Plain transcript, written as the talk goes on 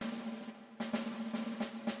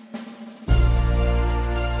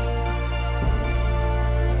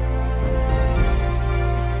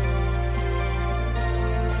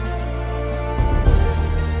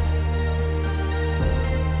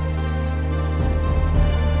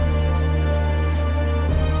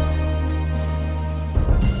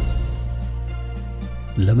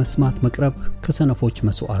ለመስማት መቅረብ ከሰነፎች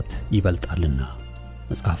መስዋዕት ይበልጣልና።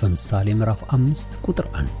 መጽሐፈ ምሳሌ ምዕራፍ 5 ቁጥር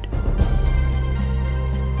 1።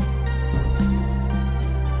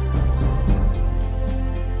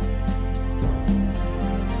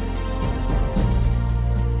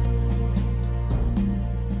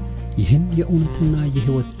 ይህን የእውነትና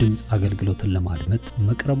የሕይወት ድምጽ አገልግሎትን ለማድመጥ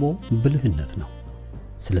መቅረቦ ብልህነት ነው።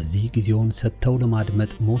 ስለዚህ ጊዜውን ሰጥተው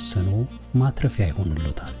ለማድመጥ መወሰኖ ማትረፊያ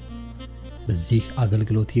ይሆንልዎታል። በዚህ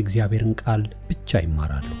አገልግሎት የእግዚአብሔርን ቃል ብቻ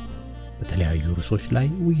ይማራሉ። በተለያዩ ርዕሶች ላይ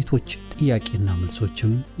ውይይቶች፣ ጥያቄና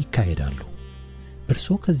መልሶችም ይካሄዳሉ።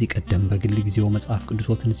 እርስዎ ከዚህ ቀደም በግል ጊዜው መጽሐፍ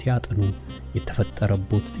ቅዱሶትን ሲያጠኑ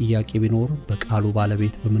የተፈጠረቦት ጥያቄ ቢኖር በቃሉ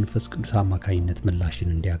ባለቤት በመንፈስ ቅዱስ አማካኝነት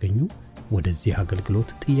ምላሽን እንዲያገኙ ወደዚህ አገልግሎት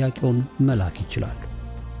ጥያቄውን መላክ ይችላሉ።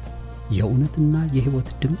 የእውነትና የሕይወት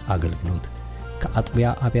ድምጽ አገልግሎት ከአጥቢያ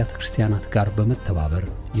አብያተ ክርስቲያናት ጋር በመተባበር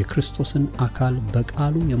የክርስቶስን አካል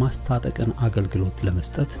በቃሉ የማስታጠቅን አገልግሎት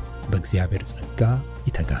ለመስጠት በእግዚአብሔር ጸጋ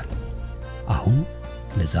ይተጋል። አሁን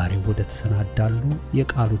ለዛሬው ወደ ተሰናዳሉ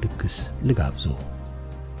የቃሉ ድግስ ልጋብዞ።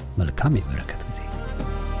 መልካም የበረከት ጊዜ።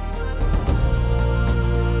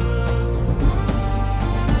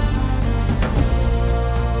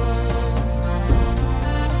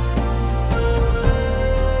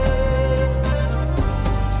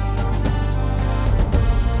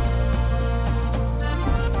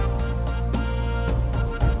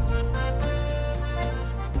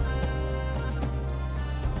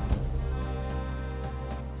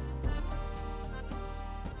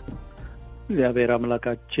 እግዚአብሔር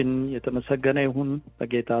አምላካችን የተመሰገነ ይሁን።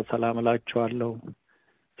 በጌታ ሰላም እላችኋለሁ።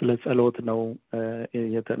 ስለ ጸሎት ነው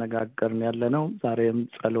እየተነጋገርን ያለነው። ዛሬም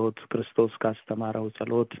ጸሎት ክርስቶስ ካስተማረው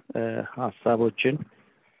ጸሎት ሐሳቦችን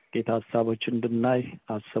እንድናይ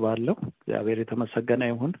አስባለሁ። እግዚአብሔር የተመሰገነ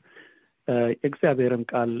ይሁን። የእግዚአብሔርን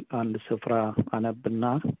ቃል አንድ ስፍራ አነብና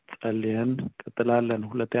ጸልየን ቀጥላለን።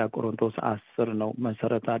 2 ቆሮንቶስ 10 ነው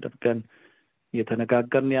መሰረት አድርገን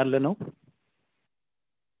እየተነጋገርን ያለነው።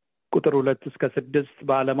 ቁጥር 2 እስከ 6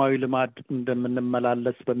 በዓለማዊ ልማድ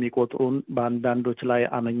እንደምንመላለስ በሚቆጥሩን በአንዳንዶች ላይ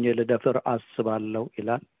አመኜ ልደፍር አስባለሁ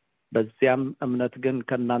ይላል። በዚያም እምነት ግን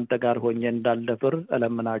ከእናንተ ጋር ሆኜ እንዳልደፍር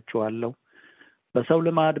እለምናችኋለሁ። በሰው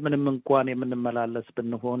ልማድ ምንም እንኳን የምንመላለስ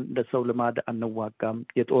ብንሆን እንደ ሰው ልማድ አንዋጋም።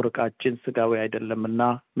 የጦር ዕቃችን ሥጋዊ አይደለምና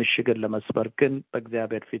ምሽግን ለመስበር ግን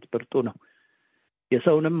በእግዚአብሔር ፊት ብርቱ ነው።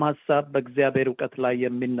 የሰውንም ሐሳብ በእግዚአብሔር ዕውቀት ላይ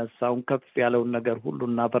የሚነሳውን ከፍ ያለውን ነገር ሁሉ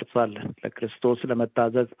እናፈርሳለን። ለክርስቶስ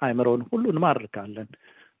ለመታዘዝ አእምሮን ሁሉ እንማርካለን።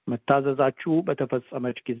 መታዘዛችሁ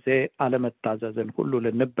በተፈጸመች ጊዜ አለመታዘዝን ሁሉ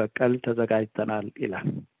ልንበቀል ተዘጋጅተናል ይላል።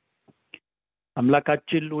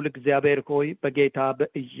 አምላካችን ልዑል እግዚአብሔር ሆይ በጌታ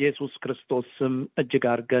በኢየሱስ ክርስቶስ ስም እጅግ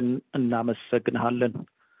አድርገን እናመሰግንሃለን።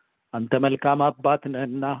 አንተ መልካም አባት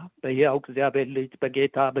ነህና በሕያው እግዚአብሔር ልጅ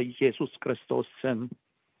በጌታ በኢየሱስ ክርስቶስ ስም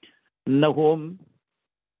እነሆም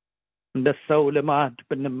እንደ ሰው ልማድ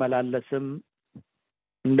ብንመላለስም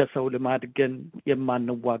እንደ ሰው ልማድ ግን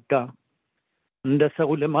የማንዋጋ እንደ ሰው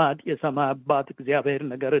ልማድ የሰማይ አባት እግዚአብሔር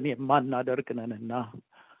ነገርን የማናደርግ ነንና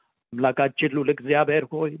አምላካችን ልዑል እግዚአብሔር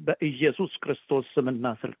ሆይ በኢየሱስ ክርስቶስ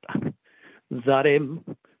ስምና ስልጣን ዛሬም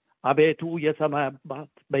አቤቱ የሰማይ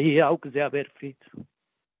አባት በሕያው እግዚአብሔር ፊት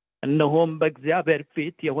እነሆም በእግዚአብሔር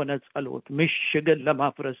ፊት የሆነ ጸሎት ምሽግን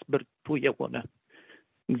ለማፍረስ ብርቱ የሆነ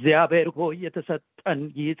እግዚአብሔር ሆይ የተሰጠን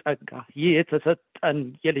ይህ ጸጋ፣ ይህ የተሰጠን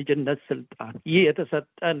የልጅነት ስልጣን፣ ይህ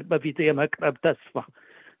የተሰጠን በፊት የመቅረብ ተስፋ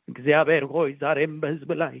እግዚአብሔር ሆይ ዛሬም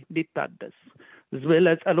በሕዝብ ላይ እንዲታደስ ሕዝብ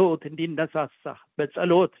ለጸሎት እንዲነሳሳ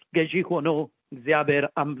በጸሎት ገዢ ሆኖ እግዚአብሔር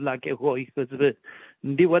አምላኬ ሆይ ሕዝብ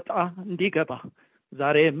እንዲወጣ እንዲገባ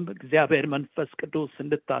ዛሬም እግዚአብሔር መንፈስ ቅዱስ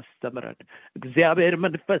እንድታስተምረን እግዚአብሔር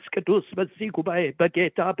መንፈስ ቅዱስ በዚህ ጉባኤ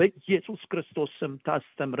በጌታ በኢየሱስ ክርስቶስ ስም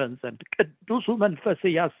ታስተምረን ዘንድ ቅዱሱ መንፈስ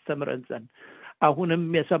ያስተምረን ዘንድ አሁንም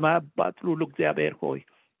የሰማይ አባት ልዑል እግዚአብሔር ሆይ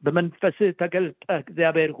በመንፈስህ ተገልጠህ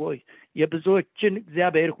እግዚአብሔር ሆይ የብዙዎችን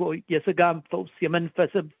እግዚአብሔር ሆይ የሥጋም ፈውስ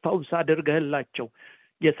የመንፈስም ፈውስ አድርገህላቸው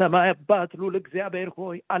የሰማይ አባት ልዑል እግዚአብሔር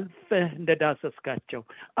ሆይ አልፈህ እንደዳሰስካቸው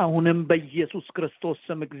አሁንም በኢየሱስ ክርስቶስ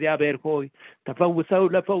ስም እግዚአብሔር ሆይ ተፈውሰው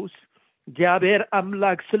ለፈውስ እግዚአብሔር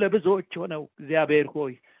አምላክ ስለ ብዙዎች ሆነው እግዚአብሔር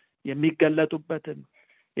ሆይ የሚገለጡበትን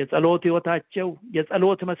የጸሎት ሕይወታቸው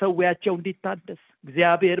የጸሎት መሠዊያቸው እንዲታደስ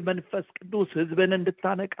እግዚአብሔር መንፈስ ቅዱስ ሕዝብን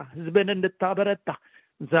እንድታነቃ ሕዝብን እንድታበረታ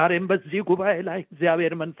ዛሬም በዚህ ጉባኤ ላይ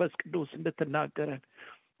እግዚአብሔር መንፈስ ቅዱስ እንድትናገረን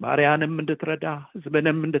ባሪያንም እንድትረዳ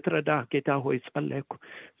ሕዝብንም እንድትረዳ ጌታ ሆይ ጸለይኩ።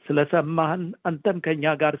 ስለሰማህን አንተም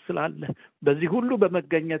ከኛ ጋር ስላለ በዚህ ሁሉ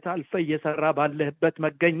በመገኘት አልፈ እየሰራ ባለህበት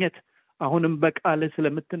መገኘት አሁንም በቃልህ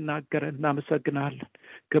ስለምትናገረን እናመሰግናለን።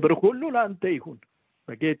 ክብር ሁሉ ለአንተ ይሁን።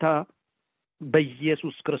 በጌታ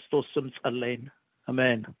በኢየሱስ ክርስቶስ ስም ጸለይን፣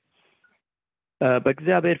 አሜን።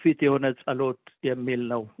 በእግዚአብሔር ፊት የሆነ ጸሎት የሚል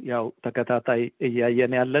ነው። ያው ተከታታይ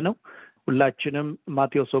እያየን ያለ ነው። ሁላችንም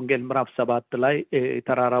ማቴዎስ ወንጌል ምዕራፍ 7 ላይ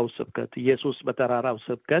ተራራው ስብከት ኢየሱስ በተራራው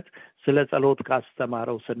ስብከት ስለ ጸሎት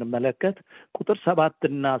ካስተማረው ስንመለከት ቁጥር 7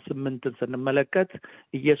 እና 8 ስንመለከት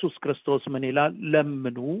ኢየሱስ ክርስቶስ ምን ይላል?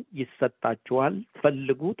 ለምኑ ይሰጣችኋል፣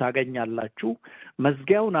 ፈልጉ ታገኛላችሁ፣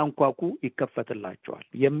 መዝጊያውን አንኳኩ ይከፈትላችኋል።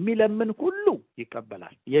 የሚለምን ሁሉ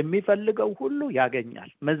ይቀበላል፣ የሚፈልገው ሁሉ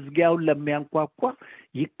ያገኛል፣ መዝጊያውን ለሚያንኳኳ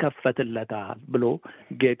ይከፈትለታል ብሎ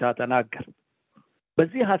ጌታ ተናገረ።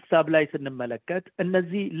 በዚህ ሐሳብ ላይ ስንመለከት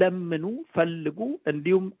እነዚህ ለምኑ፣ ፈልጉ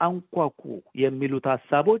እንዲሁም አንኳኩ የሚሉት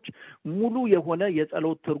ሐሳቦች ሙሉ የሆነ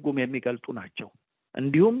የጸሎት ትርጉም የሚገልጡ ናቸው።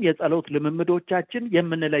 እንዲሁም የጸሎት ልምምዶቻችን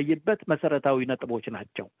የምንለይበት መሰረታዊ ነጥቦች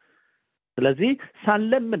ናቸው። ስለዚህ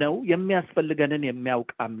ሳንለምነው የሚያስፈልገንን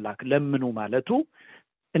የሚያውቅ አምላክ ለምኑ ማለቱ፣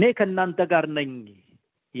 እኔ ከእናንተ ጋር ነኝ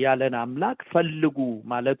ያለን አምላክ ፈልጉ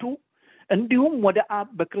ማለቱ፣ እንዲሁም ወደ አብ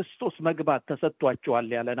በክርስቶስ መግባት ተሰጥቷቸዋል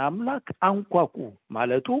ያለን አምላክ አንኳኩ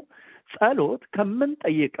ማለቱ ጸሎት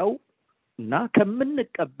ከምንጠይቀው እና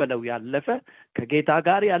ከምንቀበለው ያለፈ ከጌታ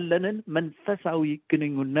ጋር ያለንን መንፈሳዊ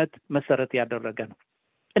ግንኙነት መሰረት ያደረገ ነው።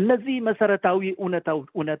 እነዚህ መሰረታዊ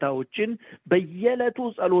እውነታዎችን በየዕለቱ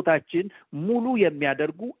ጸሎታችን ሙሉ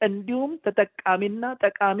የሚያደርጉ እንዲሁም ተጠቃሚና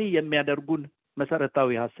ጠቃሚ የሚያደርጉን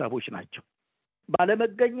መሰረታዊ ሐሳቦች ናቸው።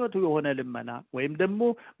 ባለመገኘቱ የሆነ ልመና ወይም ደግሞ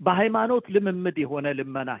በሃይማኖት ልምምድ የሆነ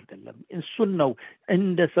ልመና አይደለም። እሱን ነው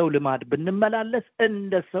እንደ ሰው ልማድ ብንመላለስ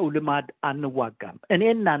እንደ ሰው ልማድ አንዋጋም።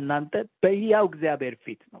 እኔና እናንተ በሕያው እግዚአብሔር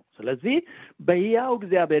ፊት ነው። ስለዚህ በሕያው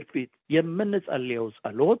እግዚአብሔር ፊት የምንጸልየው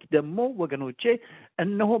ጸሎት ደግሞ ወገኖቼ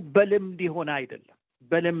እነሆ በልምድ የሆነ አይደለም።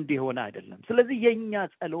 ስለዚህ የኛ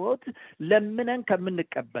ጸሎት ለምነን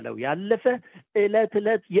ከምንቀበለው ያለፈ ዕለት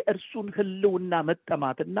የእርሱን ህልውና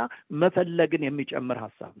መጠማትና መፈለግን የሚጨምር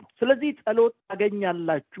ሐሳብ ነው። ስለዚህ ጸሎት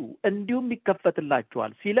ታገኛላችሁ እንዲሁም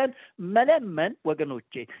ይከፈትላችኋል ሲለን መለመን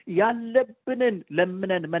ወገኖቼ ያለብንን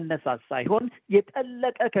ለምነን መነሳት ሳይሆን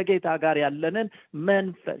የጠለቀ ከጌታ ጋር ያለንን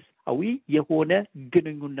መንፈሳዊ የሆነ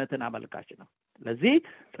ግንኙነትን አመልካች ነው። ስለዚህ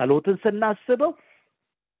ጸሎትን ስናስበው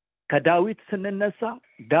ከዳዊት ስንነሳ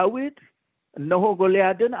ዳዊት እነሆ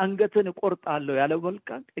ጎልያድን አንገትን እቆርጣለሁ ያለው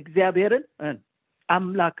መልካም እግዚአብሔርን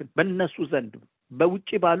አምላክን በእነሱ ዘንድ በውጪ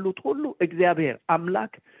ባሉት ሁሉ እግዚአብሔር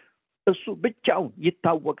አምላክ እሱ ብቻውን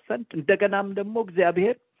ይታወቅ ዘንድ እንደገናም ደግሞ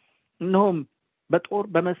እግዚአብሔር እነሆም በጦር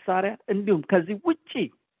በመሳሪያ እንዲሁም ከዚህ ውጪ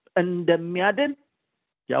እንደሚያድን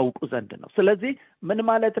ያውቁ ዘንድ ነው። ስለዚህ ምን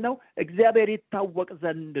ማለት ነው? እግዚአብሔር ይታወቅ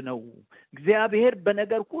ዘንድ ነው። እግዚአብሔር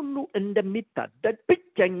በነገር ሁሉ እንደሚታደግ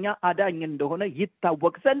ብቸኛ አዳኝ እንደሆነ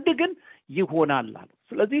ይታወቅ ዘንድ ግን ይሆናል አለ።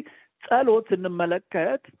 ስለዚህ ጸሎት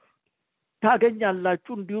ስንመለከት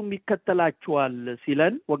ታገኛላችሁ እንዲሁም ይከተላችኋል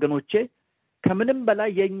ሲለን ወገኖቼ ከምንም በላይ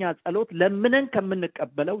የኛ ጸሎት ለምነን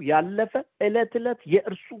ከምንቀበለው ያለፈ ዕለት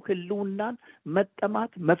የእርሱ ህልውናን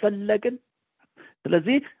መጠማት መፈለግን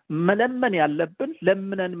ስለዚህ መለመን ያለብን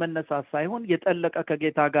ለምነን መነሳት ሳይሆን የጠለቀ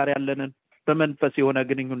ከጌታ ጋር ያለንን በመንፈስ የሆነ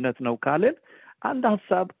ግንኙነት ነው ካልን አንድ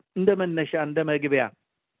ሐሳብ እንደ መነሻ እንደ መግቢያ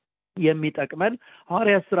የሚጠቅመን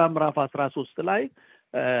ሐዋርያት ሥራ ምዕራፍ 13 ላይ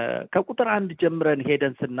ከቁጥር 1 ጀምረን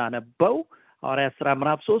ሄደን ስናነበው ሐዋርያት ሥራ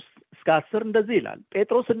ምዕራፍ 3 እስከ 10 እንደዚህ ይላል።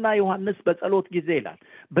 ጴጥሮስና ዮሐንስ በጸሎት ጊዜ ይላል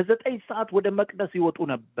በ9 ሰዓት ወደ መቅደስ ይወጡ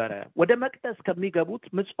ነበረ። ወደ መቅደስ ከሚገቡት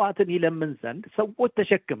ምጽዋትን ይለምን ዘንድ ሰዎች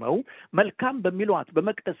ተሸክመው መልካም በሚሏት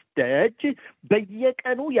በመቅደስ ደጅ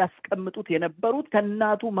በየቀኑ ያስቀምጡት የነበሩት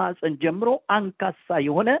ከእናቱ ማኅፀን ጀምሮ አንካሳ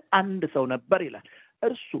የሆነ አንድ ሰው ነበር ይላል።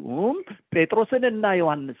 እርሱም ጴጥሮስንና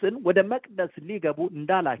ዮሐንስን ወደ መቅደስ ሊገቡ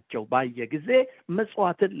እንዳላቸው ባየ ጊዜ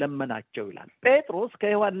ምጽዋትን ለመናቸው ይላል። ጴጥሮስ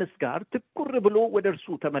ከዮሐንስ ጋር ትኩር ብሎ ወደ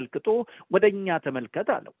እርሱ ተመልክቶ ወደኛ ተመልከት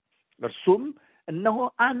አለው። እርሱም እነሆ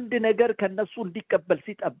አንድ ነገር ከነሱ እንዲቀበል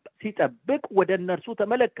ሲጠብቅ ወደ እነርሱ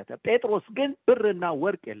ተመለከተ። ጴጥሮስ ግን ብርና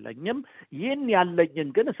ወርቅ የለኝም፣ ይህን ያለኝን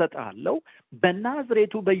ግን እሰጥሃለሁ።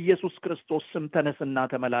 በናዝሬቱ በኢየሱስ ክርስቶስ ስም ተነስና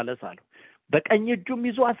ተመላለስ አለው። በቀኝ እጁም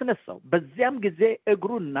ይዞ አስነሳው። በዚያም ጊዜ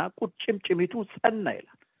እግሩና ቁርጭምጭሚቱ ጸና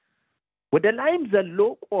ይላል። ወደ ላይም ዘሎ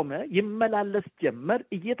ቆመ፣ ይመላለስ ጀመር።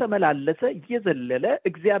 እየተመላለሰ እየዘለለ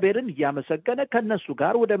እግዚአብሔርን እያመሰገነ ከነሱ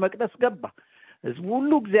ጋር ወደ መቅደስ ገባ። ሕዝቡ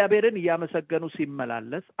ሁሉ እግዚአብሔርን እያመሰገኑ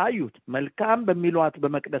ሲመላለስ አዩት። መልካም በሚሏት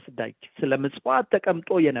በመቅደስ ደጅ ስለ ምጽዋት ተቀምጦ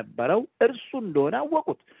የነበረው እርሱ እንደሆነ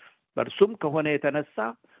አወቁት። በእርሱም ከሆነ የተነሳ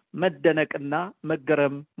መደነቅና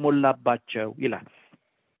መገረም ሞላባቸው ይላል።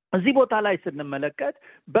 እዚህ ቦታ ላይ ስንመለከት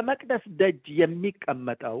በመቅደስ ደጅ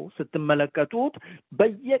የሚቀመጠው ስትመለከቱት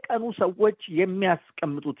በየቀኑ ሰዎች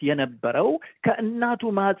የሚያስቀምጡት የነበረው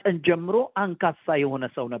ከእናቱ ማኅፀን ጀምሮ አንካሳ የሆነ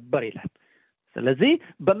ሰው ነበር ይላል። ስለዚህ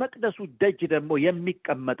በመቅደሱ ደጅ ደግሞ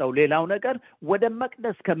የሚቀመጠው ሌላው ነገር ወደ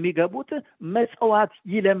መቅደስ ከሚገቡት መጽዋት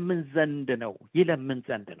ይለምን ዘንድ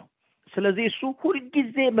ነው። ስለዚህ እሱ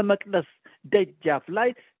ሁልጊዜ በመቅደስ ደጃፍ ላይ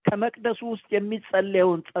ከመቅደሱ ውስጥ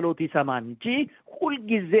የሚጸለየውን ጸሎት ይሰማ እንጂ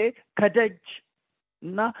ሁልጊዜ ከደጅ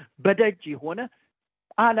እና በደጅ ሆነ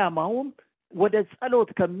ዓላማውን ወደ ጸሎት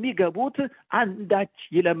ከሚገቡት አንዳች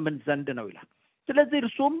ይለምን ዘንድ ነው ይላል። ስለዚህ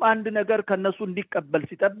እርሱም አንድ ነገር ከነሱ እንዲቀበል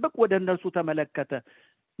ሲጠብቅ ወደ እነሱ ተመለከተ።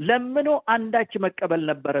 ለምኖ አንዳች መቀበል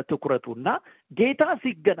ነበረ ትኩረቱና ጌታ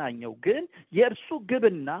ሲገናኘው ግን የእርሱ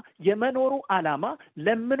ግብና የመኖሩ ዓላማ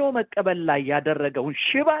ለምኖ መቀበል ላይ ያደረገውን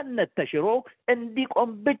ሽባነት ተሽሮ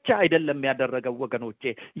እንዲቆም ብቻ አይደለም ያደረገው ወገኖቼ።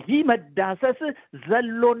 ይህ መዳሰስ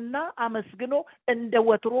ዘሎና አመስግኖ እንደ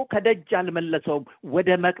ወትሮ ከደጅ አልመለሰውም፣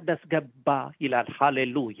 ወደ መቅደስ ገባ ይላል።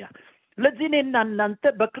 ሃሌሉያ። ስለዚህ እኔና እናንተ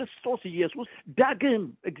በክርስቶስ ኢየሱስ ዳግም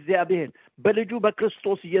እግዚአብሔር በልጁ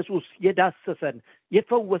በክርስቶስ ኢየሱስ የዳሰሰን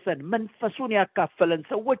የፈወሰን መንፈሱን ያካፈለን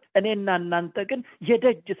ሰዎች እኔና እናንተ ግን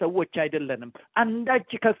የደጅ ሰዎች አይደለንም።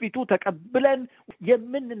 አንዳች ከፊቱ ተቀብለን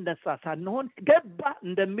የምንነሳ ሳንሆን ገባ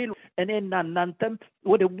እንደሚል እኔና እናንተም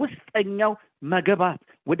ወደ ውስጠኛው መገባት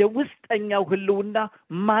ወደ ውስጠኛው ህልውና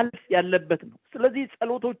ማለፍ ያለበት ነው። ስለዚህ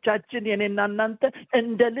ጸሎቶቻችን የኔና እናንተ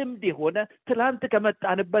እንደ ልምድ የሆነ ትላንት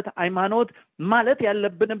ከመጣንበት ሃይማኖት ማለት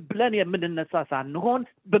ያለብን ብለን የምንነሳ ሳንሆን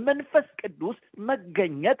በመንፈስ ቅዱስ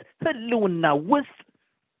መገኘት ህልውና ውስጥ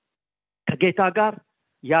ከጌታ ጋር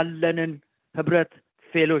ያለንን ህብረት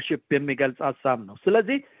ፌሎሺፕ የሚገልጽ ሐሳብ ነው።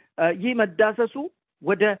 ስለዚህ ይህ መዳሰሱ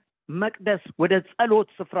ወደ መቅደስ ወደ ጸሎት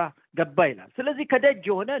ስፍራ ገባ ይላል። ስለዚህ ከደጅ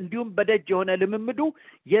የሆነ እንዲሁም በደጅ የሆነ ልምምዱ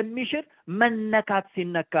የሚሽር መነካት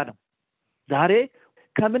ሲነካ ነው። ዛሬ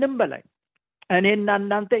ከምንም በላይ እኔና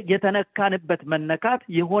እናንተ የተነካንበት መነካት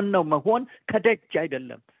የሆነው መሆን ከደጅ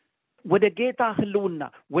አይደለም፣ ወደ ጌታ ህልውና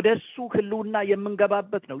ወደ እሱ ህልውና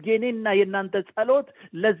የምንገባበት ነው የኔና የናንተ ጸሎት።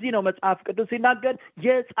 ለዚህ ነው መጽሐፍ ቅዱስ ሲናገር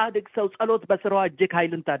የጻድቅ ሰው ጸሎት በስራው እጅግ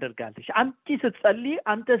ኃይልን ታደርጋለች። አንቺ ስትጸልይ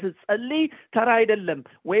አንተ ስትጸልይ ተራ አይደለም፣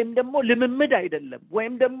 ወይም ደግሞ ልምምድ አይደለም፣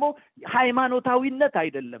 ወይም ደግሞ ሃይማኖታዊነት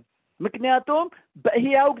አይደለም። ምክንያቱም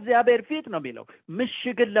በሕያው እግዚአብሔር ፊት ነው የሚለው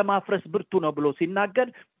ምሽግን ለማፍረስ ብርቱ ነው ብሎ ሲናገር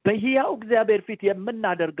በሕያው እግዚአብሔር ፊት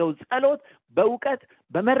የምናደርገው ጸሎት በእውቀት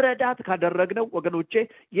በመረዳት ካደረግነው ወገኖቼ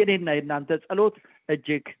የኔና የናንተ ጸሎት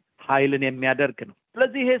እጅግ ኃይልን የሚያደርግ ነው።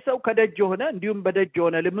 ስለዚህ ይሄ ሰው ከደጅ የሆነ እንዲሁም በደጅ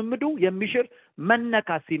የሆነ ልምምዱ የሚሽር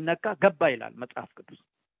መነካት ሲነካ ገባ ይላል መጽሐፍ ቅዱስ።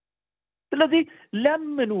 ስለዚህ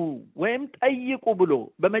ለምኑ ወይም ጠይቁ ብሎ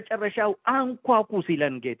በመጨረሻው አንኳኩ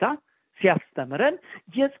ሲለን ጌታ ሲያስተምረን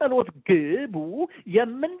የጸሎት ግቡ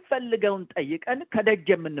የምንፈልገውን ጠይቀን ከደጅ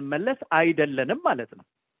የምንመለስ አይደለንም ማለት ነው።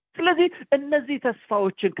 ስለዚህ እነዚህ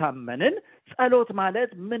ተስፋዎችን ካመንን ጸሎት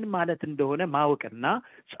ማለት ምን ማለት እንደሆነ ማወቅና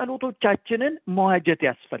ጸሎቶቻችንን መዋጀት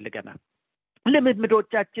ያስፈልገናል።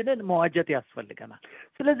 ልምምዶቻችንን መዋጀት ያስፈልገናል።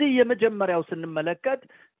 ስለዚህ የመጀመሪያው ስንመለከት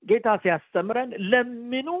ጌታ ሲያስተምረን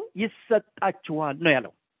ለምኑ ይሰጣችኋል ነው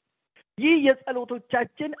ያለው። ይህ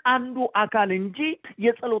የጸሎቶቻችን አንዱ አካል እንጂ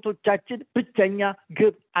የጸሎቶቻችን ብቸኛ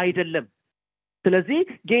ግብ አይደለም። ስለዚህ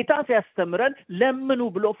ጌታ ሲያስተምረን ለምኑ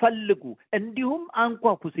ብሎ ፈልጉ እንዲሁም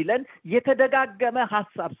አንኳኩ ሲለን የተደጋገመ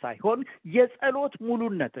ሐሳብ ሳይሆን የጸሎት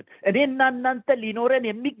ሙሉነትን እኔና እናንተ ሊኖረን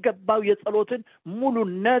የሚገባው የጸሎትን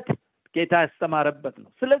ሙሉነት ጌታ ያስተማረበት ነው።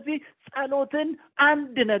 ስለዚህ ጸሎትን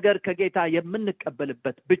አንድ ነገር ከጌታ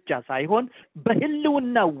የምንቀበልበት ብቻ ሳይሆን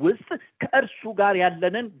በህልውና ውስጥ ከእርሱ ጋር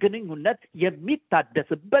ያለንን ግንኙነት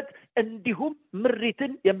የሚታደስበት እንዲሁም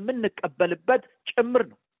ምሪትን የምንቀበልበት ጭምር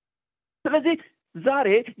ነው። ስለዚህ ዛሬ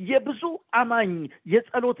የብዙ አማኝ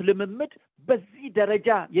የጸሎት ልምምድ በዚህ ደረጃ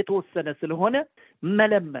የተወሰነ ስለሆነ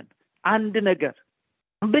መለመን አንድ ነገር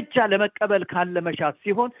ብቻ ለመቀበል ካለ መሻት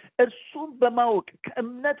ሲሆን እርሱን በማወቅ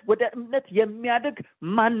ከእምነት ወደ እምነት የሚያድግ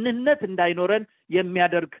ማንነት እንዳይኖረን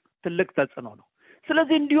የሚያደርግ ትልቅ ተጽዕኖ ነው።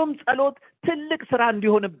 ስለዚህ እንዲሁም ጸሎት ትልቅ ስራ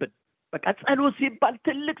እንዲሆንብን በቃ ጸሎት ሲባል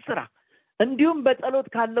ትልቅ ስራ እንዲሁም በጸሎት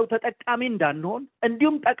ካለው ተጠቃሚ እንዳንሆን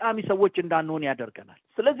እንዲሁም ጠቃሚ ሰዎች እንዳንሆን ያደርገናል።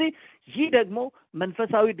 ስለዚህ ይህ ደግሞ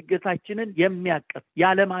መንፈሳዊ እድገታችንን የሚያቀፍ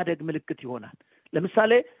ያለማደግ ምልክት ይሆናል።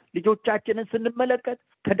 ለምሳሌ ልጆቻችንን ስንመለከት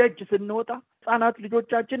ከደጅ ስንወጣ ህፃናት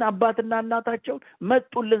ልጆቻችን አባትና እናታቸውን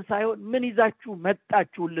መጡልን ሳይሆን ምን ይዛችሁ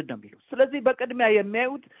መጣችሁልን ነው የሚሉት። ስለዚህ በቅድሚያ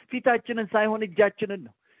የሚያዩት ፊታችንን ሳይሆን እጃችንን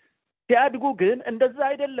ነው። ሲያድጉ ግን እንደዛ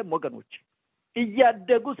አይደለም ወገኖች።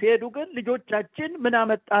 እያደጉ ሲሄዱ ግን ልጆቻችን ምን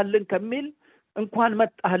አመጣልን ከሚል እንኳን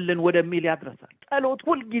መጣልን ወደሚል ያድረሳል። ጸሎት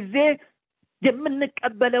ሁልጊዜ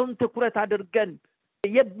የምንቀበለውን ትኩረት አድርገን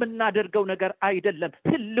የምናደርገው ነገር አይደለም።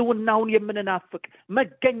 ህልውናውን የምንናፍቅ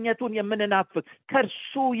መገኘቱን የምንናፍቅ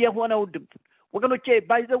ከእርሱ የሆነው ድምፅ ወገኖቼ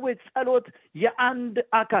ባይዘዌ ጸሎት የአንድ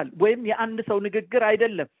አካል ወይም የአንድ ሰው ንግግር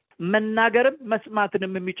አይደለም። መናገርም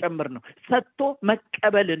መስማትንም የሚጨምር ነው። ሰጥቶ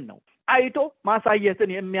መቀበልን ነው። አይቶ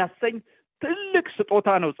ማሳየትን የሚያሰኝ ትልቅ ስጦታ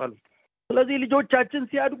ነው ጸሎት። ስለዚህ ልጆቻችን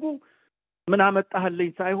ሲያድጉ ምን አመጣህልኝ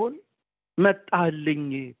ሳይሆን መጣህልኝ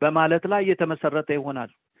በማለት ላይ የተመሰረተ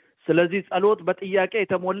ይሆናል። ስለዚህ ጸሎት በጥያቄ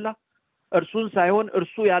የተሞላ እርሱን ሳይሆን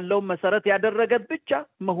እርሱ ያለውን መሰረት ያደረገ ብቻ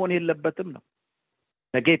መሆን የለበትም ነው።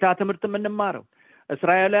 ለጌታ ትምህርት የምንማረው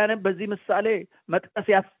እስራኤላውያንን በዚህ ምሳሌ መጥቀስ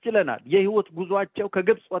ያስችለናል። የህይወት ጉዟቸው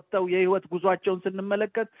ከግብጽ ወጥተው የህይወት ጉዟቸውን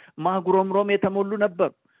ስንመለከት ማጉረምረም የተሞሉ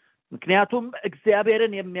ነበሩ። ምክንያቱም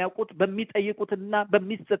እግዚአብሔርን የሚያውቁት በሚጠይቁትና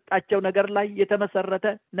በሚሰጣቸው ነገር ላይ የተመሰረተ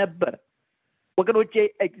ነበር። ወገኖቼ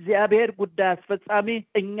እግዚአብሔር ጉዳይ አስፈጻሚ፣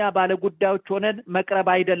 እኛ ባለ ጉዳዮች ሆነን መቅረብ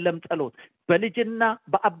አይደለም ጸሎት። በልጅና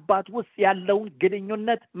በአባት ውስጥ ያለውን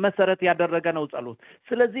ግንኙነት መሰረት ያደረገ ነው ጸሎት።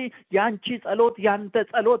 ስለዚህ ያንቺ ጸሎት ያንተ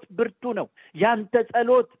ጸሎት ብርቱ ነው። ያንተ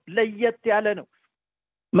ጸሎት ለየት ያለ ነው።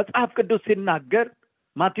 መጽሐፍ ቅዱስ ሲናገር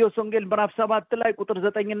ማቴዎስ ወንጌል ምዕራፍ 7 ላይ ቁጥር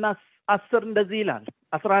 9 እና 10 እንደዚህ ይላል፣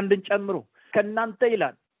 11ን ጨምሮ ከናንተ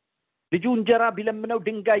ይላል ልጁ እንጀራ ቢለምነው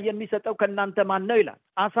ድንጋይ የሚሰጠው ከናንተ ማን ነው ይላል።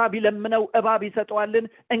 አሳ ቢለምነው እባብ ይሰጠዋልን?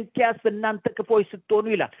 እንኪያስ እናንተ ክፎች ስትሆኑ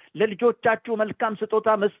ይላል ለልጆቻችሁ መልካም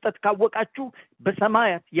ስጦታ መስጠት ካወቃችሁ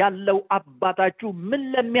በሰማያት ያለው አባታችሁ ምን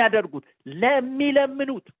ለሚያደርጉት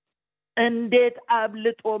ለሚለምኑት እንዴት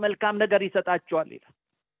አብልጦ መልካም ነገር ይሰጣቸዋል ይላል።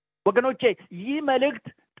 ወገኖቼ ይህ መልእክት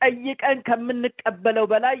ጠይቀን ከምንቀበለው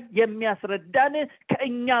በላይ የሚያስረዳን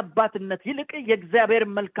ከእኛ አባትነት ይልቅ የእግዚአብሔር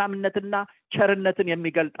መልካምነትና ቸርነትን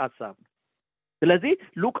የሚገልጥ ሐሳብ ነው። ስለዚህ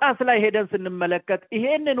ሉቃስ ላይ ሄደን ስንመለከት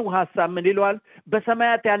ይሄንን ሐሳብ ምን ይለዋል?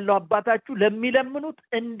 በሰማያት ያለው አባታችሁ ለሚለምኑት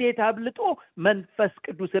እንዴት አብልጦ መንፈስ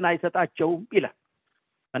ቅዱስን አይሰጣቸውም ይላል።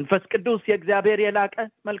 መንፈስ ቅዱስ የእግዚአብሔር የላቀ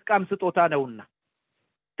መልካም ስጦታ ነውና።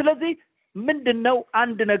 ስለዚህ ምንድነው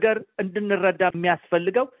አንድ ነገር እንድንረዳ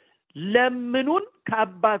የሚያስፈልገው? ለምኑን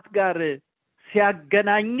ከአባት ጋር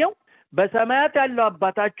ሲያገናኘው በሰማያት ያለው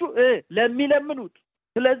አባታችሁ ለሚለምኑት።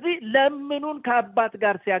 ስለዚህ ለምኑን ከአባት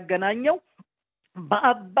ጋር ሲያገናኘው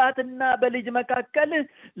በአባትና በልጅ መካከል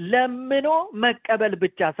ለምኖ መቀበል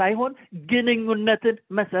ብቻ ሳይሆን ግንኙነትን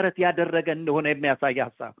መሰረት ያደረገ እንደሆነ የሚያሳይ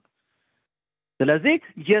ሐሳብ ነው። ስለዚህ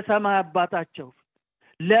የሰማይ አባታቸው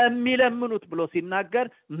ለሚለምኑት ብሎ ሲናገር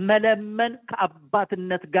መለመን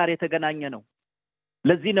ከአባትነት ጋር የተገናኘ ነው።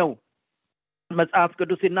 ለዚህ ነው መጽሐፍ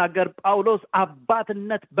ቅዱስ ሲናገር ጳውሎስ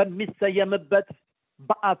አባትነት በሚሰየምበት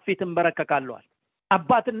በአብ ፊት እንበረከካለሁ።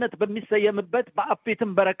 አባትነት በሚሰየምበት በአብ ፊት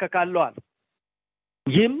እንበረከካለሁ።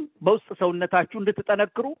 ይህም በውስጥ ሰውነታችሁ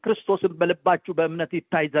እንድትጠነክሩ ክርስቶስን በልባችሁ በእምነት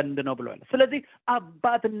ይታይ ዘንድ ነው ብሏል። ስለዚህ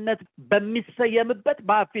አባትነት በሚሰየምበት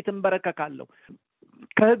በአብ ፊት እንበረከካለሁ።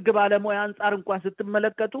 ከሕግ ባለሙያ አንጻር እንኳን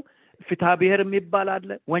ስትመለከቱ ፍትሐብሔር የሚባል አለ፣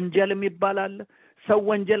 ወንጀል የሚባል አለ። ሰው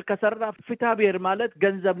ወንጀል ከሰራ ፍትሐብሔር ማለት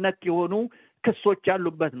ገንዘብ ነክ የሆኑ ክሶች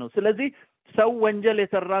ያሉበት ነው። ስለዚህ ሰው ወንጀል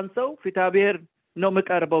የሰራን ሰው ፍትሐብሔር ነው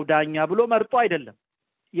የምቀርበው ዳኛ ብሎ መርጦ አይደለም።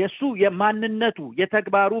 የሱ የማንነቱ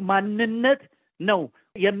የተግባሩ ማንነት ነው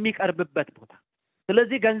የሚቀርብበት ቦታ።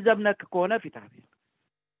 ስለዚህ ገንዘብ ነክ ከሆነ ፍትሐብሔር።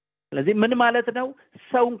 ስለዚህ ምን ማለት ነው?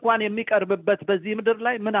 ሰው እንኳን የሚቀርብበት በዚህ ምድር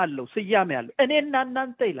ላይ ምን አለው? ስያሜ ያለው እኔና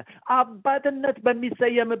እናንተ ይላል አባትነት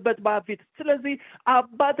በሚሰየምበት በፊት። ስለዚህ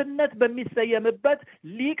አባትነት በሚሰየምበት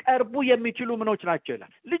ሊቀርቡ የሚችሉ ምኖች ናቸው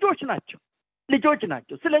ይላል? ልጆች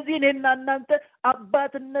ናቸው። ስለዚህ እኔና እናንተ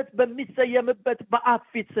አባትነት በሚሰየምበት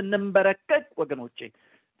በፊት ስንንበረከክ ወገኖቼ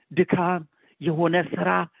ድካም የሆነ ስራ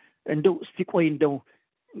እንደው እስቲ ቆይ እንደው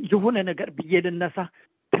የሆነ ነገር ብዬ ልነሳ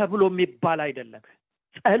ተብሎ የሚባል አይደለም።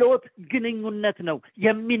 ጸሎት ግንኙነት ነው፣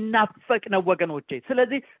 የሚናፈቅ ነው ወገኖቼ።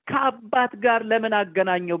 ስለዚህ ከአባት ጋር ለምን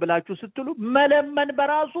አገናኘው ብላችሁ ስትሉ መለመን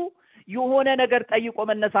በራሱ የሆነ ነገር ጠይቆ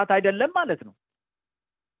መነሳት አይደለም ማለት ነው።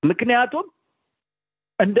 ምክንያቱም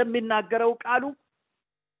እንደሚናገረው ቃሉ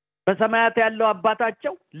በሰማያት ያለው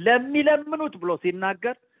አባታቸው ለሚለምኑት ብሎ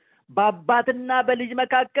ሲናገር በአባትና በልጅ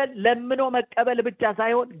መካከል ለምኖ መቀበል ብቻ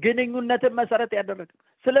ሳይሆን ግንኙነትን መሰረት ያደረገ።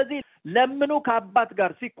 ስለዚህ ለምኑ ከአባት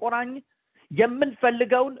ጋር ሲቆራኝ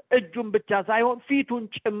የምንፈልገውን እጁን ብቻ ሳይሆን ፊቱን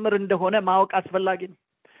ጭምር እንደሆነ ማወቅ አስፈላጊ ነው።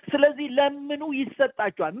 ስለዚህ ለምኑ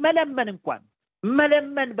ይሰጣቸዋል።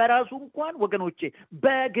 መለመን በራሱ እንኳን ወገኖቼ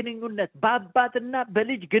በግንኙነት በአባትና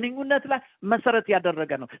በልጅ ግንኙነት ላይ መሰረት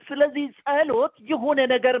ያደረገ ነው። ስለዚህ ጸሎት የሆነ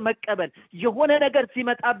ነገር መቀበል፣ የሆነ ነገር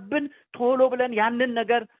ሲመጣብን ቶሎ ብለን ያንን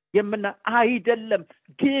ነገር አይደለም፣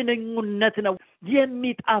 ግንኙነት ነው።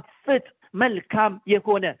 የሚጣፍጥ መልካም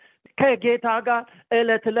የሆነ ከጌታ ጋር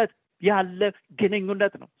ዕለት ዕለት ያለ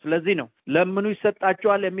ግንኙነት ነው። ስለዚህ ነው ለምኑ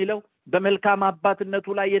ይሰጣቸዋል የሚለው በመልካም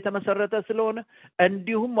አባትነቱ ላይ የተመሰረተ ስለሆነ፣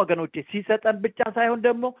 እንዲሁም ወገኖቼ ሲሰጠን ብቻ ሳይሆን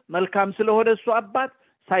ደግሞ መልካም ስለሆነ እሱ አባት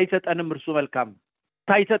ሳይሰጠንም እርሱ መልካም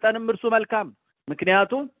ነው።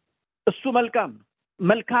 ምክንያቱም እሱ መልካም ነው።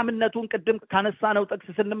 መልካምነቱን ቅድም ካነሳነው ጥቅስ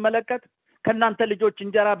ስንመለከት ከናንተ ልጆች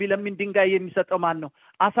እንጀራ ቢለምን ድንጋይ የሚሰጠው ማን ነው?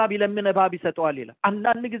 አሳ ቢለምን እባብ ይሰጠዋል ይላል።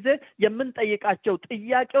 አንዳንድ ጊዜ የምንጠይቃቸው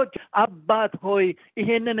ጥያቄዎች አባት ሆይ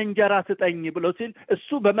ይሄንን እንጀራ ስጠኝ ብሎ ሲል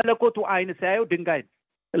እሱ በመለኮቱ አይን ሲያየው ድንጋይ ነው።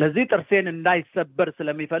 ስለዚህ ጥርሴን እንዳይሰበር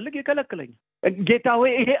ስለሚፈልግ ይከለክለኛል። ጌታ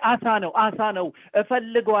ሆይ ይሄ አሳ ነው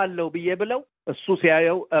እፈልገዋለሁ ብዬ ብለው እሱ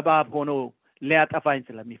ሲያየው እባብ ሆኖ ሊያጠፋኝ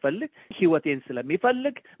ስለሚፈልግ ህይወቴን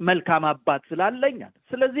ስለሚፈልግ መልካም አባት ስላለኛል።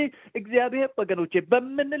 ስለዚህ እግዚአብሔር ወገኖቼ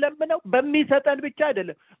በመንለምነው በሚሰጠን ብቻ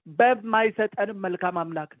አይደለም በማይሰጠን መልካም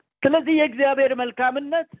አምላክ ነው። ስለዚህ የእግዚአብሔር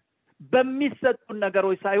መልካምነት በሚሰጡን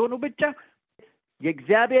ነገሮች ሳይሆኑ ብቻ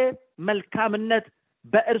የእግዚአብሔር መልካምነት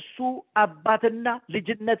በእርሱ አባትና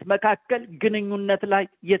ልጅነት መካከል ግንኙነት ላይ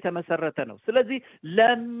የተመሰረተ ነው። ስለዚህ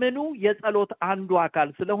ለምኑ የጸሎት አንዱ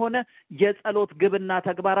አካል ስለሆነ የጸሎት ግብና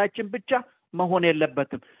ተግባራችን ብቻ መሆን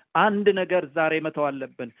የለበትም። አንድ ነገር ዛሬ መተው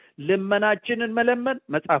አለብን። ልመናችንን መለመን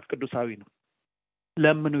መጽሐፍ ቅዱሳዊ ነው።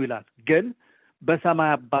 ለምኑ ይላል። ግን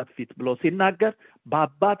በሰማይ አባት ፊት ብሎ ሲናገር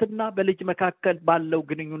በአባትና በልጅ መካከል ባለው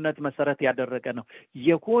ግንኙነት መሰረት ያደረገ ነው።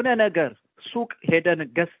 የሆነ ነገር ሱቅ ሄደን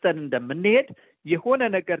ገዝተን እንደምንሄድ የሆነ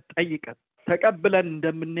ነገር ጠይቀን ተቀብለን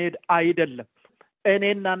እንደምንሄድ አይደለም።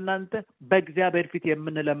 እኔና እናንተ በእግዚአብሔር ፊት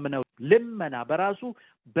የምንለምነው ልመና በራሱ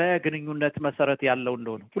በግንኙነት መሰረት ያለው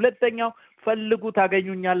እንደሆነ። ሁለተኛው ፈልጉ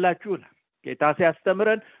ታገኙኛላችሁ። ጌታ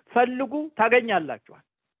ሲያስተምረን ፈልጉ ታገኛላችሁ።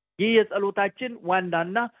 ይህ የጸሎታችን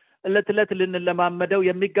ዋናና ዕለት ልንለማመደው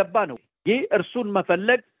የሚገባ ነው። ይህ እርሱን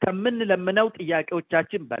መፈለግ ከምንለምነው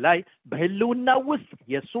ጥያቄዎቻችን በላይ በህልውናው ውስጥ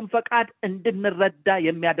የእሱን ፈቃድ እንድንረዳ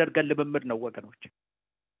የሚያደርገን ልምምድ ነው ወገኖች።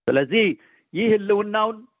 ስለዚህ ይህ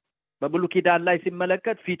ህልውናውን በብሉይ ኪዳን ላይ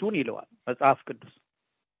ሲመለከት ፊቱን ይለዋል መጽሐፍ ቅዱስ።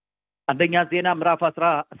 አንደኛ ዜና ምዕራፍ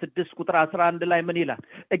 16 ቁጥር 11 ላይ ምን ይላል?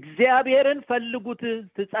 እግዚአብሔርን ፈልጉት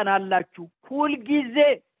ትጸናላችሁ፣ ሁልጊዜ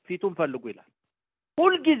ፊቱን ፈልጉ ይላል።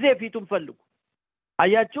 ሁልጊዜ ፊቱን ፈልጉ።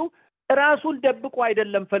 አያችሁ፣ ራሱን ደብቆ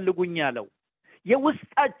አይደለም ፈልጉኝ ያለው።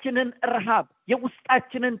 የውስጣችንን ረሃብ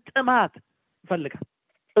የውስጣችንን ጥማት ፈልጋል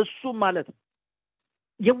እሱ ማለት ነው።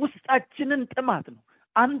 የውስጣችንን ጥማት ነው።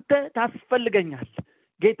 አንተ ታስፈልገኛለህ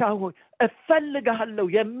ጌታ ሆይ እፈልግሃለሁ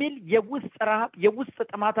የሚል የውስጥ ረሃብ የውስጥ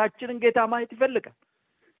ጥማታችንን ጌታ ማየት ይፈልጋል።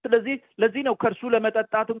 ስለዚህ ለዚህ ነው ከርሱ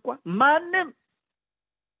ለመጠጣት እንኳን ማንም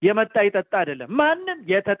የመጣ ይጠጣ አይደለም፣ ማንም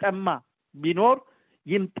የተጠማ ቢኖር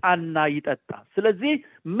ይምጣና ይጠጣ። ስለዚህ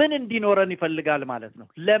ምን እንዲኖረን ይፈልጋል ማለት ነው?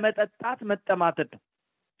 ለመጠጣት መጠማት ነው።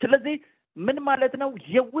 ስለዚህ ምን ማለት ነው?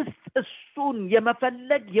 የውስጥ እሱን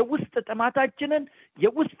የመፈለግ የውስጥ ጥማታችንን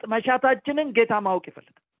የውስጥ መሻታችንን ጌታ ማወቅ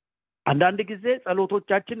ይፈልጋል። አንዳንድ ጊዜ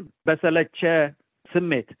ጸሎቶቻችን በሰለቸ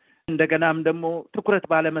ስሜት እንደገናም ደግሞ ትኩረት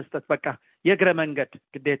ባለመስጠት በቃ የእግረ መንገድ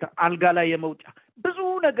ግዴታ አልጋ ላይ የመውጫ ብዙ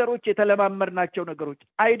ነገሮች የተለማመድናቸው ነገሮች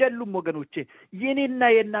አይደሉም ወገኖቼ። የኔና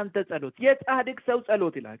የእናንተ ጸሎት የጻድቅ ሰው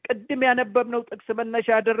ጸሎት ይላል። ቅድም ያነበብነው ጥቅስ መነሻ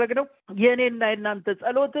ያደረግነው የኔና የእናንተ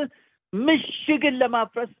ጸሎት ምሽግን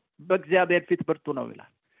ለማፍረስ በእግዚአብሔር ፊት ብርቱ ነው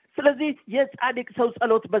ይላል። ስለዚህ የጻድቅ ሰው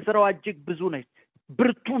ጸሎት በስራው እጅግ ብዙ ነች፣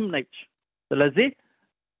 ብርቱም ነች። ስለዚህ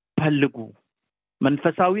ፈልጉ።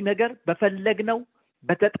 መንፈሳዊ ነገር በፈለግነው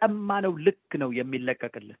በተጠማነው ልክ ነው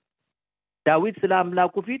የሚለቀቅልን። ዳዊት ስለ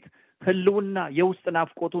አምላኩ ፊት ህልውና የውስጥ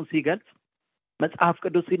ናፍቆቱን ሲገልጽ መጽሐፍ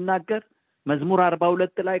ቅዱስ ሲናገር መዝሙር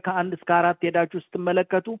 42 ላይ ከ1 እስከ 4 ሄዳችሁ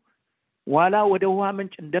ስትመለከቱ ዋላ ወደ ውሃ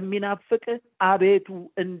ምንጭ እንደሚናፍቅ አቤቱ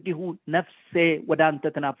እንዲሁ ነፍሴ ወደ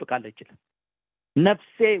አንተ ትናፍቃለች ይላል።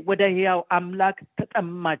 ነፍሴ ወደ ሕያው አምላክ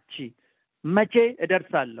ተጠማች፣ መቼ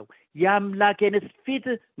እደርሳለሁ? የአምላኬንስ ፊት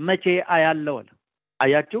መቼ አያለሁ?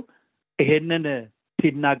 አያችሁ፣ ይሄንን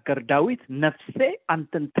ሲናገር ዳዊት ነፍሴ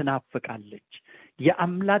አንተን ትናፍቃለች፣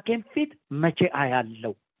 የአምላኬን ፊት መቼ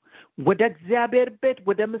አያለሁ? ወደ እግዚአብሔር ቤት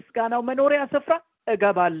ወደ ምስጋናው መኖሪያ ስፍራ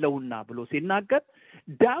እገባለሁና ብሎ ሲናገር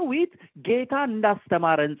ዳዊት ጌታ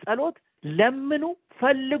እንዳስተማረን ጸሎት ለምኑ፣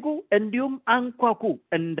 ፈልጉ፣ እንዲሁም አንኳኩ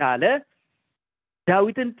እንዳለ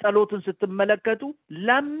ዳዊትን ጸሎቱን ስትመለከቱ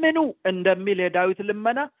ለምኑ እንደሚል የዳዊት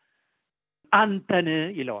ልመና አንተን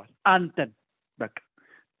ይለዋል። አንተን በቃ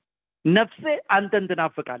ነፍሴ አንተን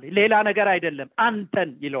ትናፍቃለች፣ ሌላ ነገር አይደለም፣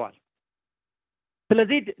 አንተን ይለዋል።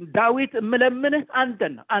 ስለዚህ ዳዊት እምለምንህ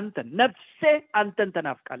አንተን ነፍሴ አንተን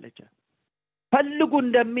ትናፍቃለች። ፈልጉ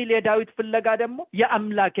እንደሚል የዳዊት ፍለጋ ደግሞ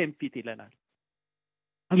የአምላኬን ፊት ይለናል።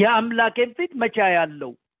 የአምላኬን ፊት መቼ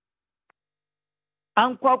ያለው?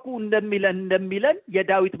 አንኳኩ እንደሚለን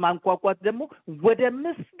የዳዊት ማንኳኳት ደግሞ ወደ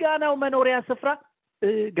ምስጋናው መኖሪያ ስፍራ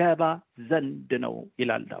እገባ ዘንድ ነው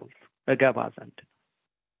ይላል ዳዊት። እገባ ዘንድ።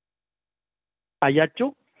 አያችሁ፣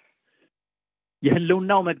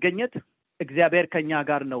 የህልውናው መገኘት እግዚአብሔር ከኛ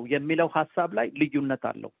ጋር ነው የሚለው ሐሳብ ላይ ልዩነት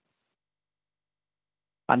አለው።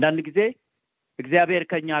 አንዳንድ ጊዜ እግዚአብሔር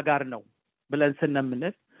ከኛ ጋር ነው ብለን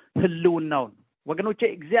ስንምንል ህልውናውን ወገኖቼ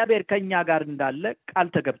እግዚአብሔር ከኛ ጋር እንዳለ ቃል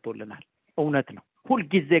ተገብቶልናል። እውነት ነው። ሁሉ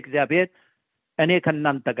ጊዜ እግዚአብሔር እኔ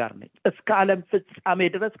ከናንተ ጋር ነኝ እስከ ዓለም ፍጻሜ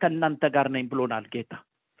ድረስ ከናንተ ጋር ነኝ ብሎናል ጌታ።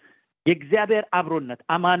 የእግዚአብሔር አብሮነት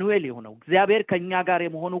አማኑኤል የሆነው እግዚአብሔር ከኛ ጋር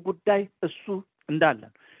የመሆኑ ጉዳይ እሱ እንዳለ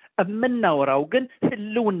እምናወራው ግን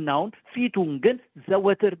ህልውናውን ፊቱን ግን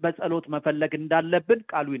ዘወትር በጸሎት መፈለግ እንዳለብን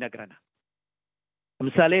ቃሉ ይነግረናል።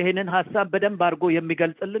 ለምሳሌ ይሄንን ሐሳብ በደንብ አድርጎ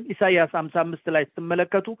የሚገልጽልን ኢሳይያስ 55 ላይ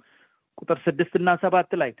ስትመለከቱ ቁጥር 6 እና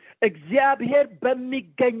 7 ላይ እግዚአብሔር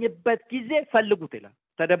በሚገኝበት ጊዜ ፈልጉት ይላል።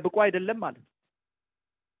 ተደብቆ አይደለም ማለት ነው።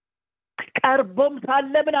 ቀርቦም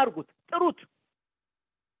ሳለ ምን አድርጉት? ጥሩት።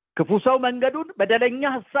 ክፉ ሰው መንገዱን በደለኛ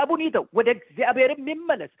ሐሳቡን ይተው ወደ እግዚአብሔርም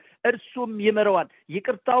ይመለስ እርሱም ይምረዋል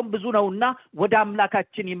ይቅርታውም ብዙ ነውና ወደ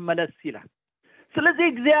አምላካችን ይመለስ ይላል። ስለዚህ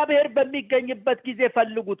እግዚአብሔር በሚገኝበት ጊዜ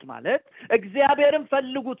ፈልጉት ማለት እግዚአብሔርን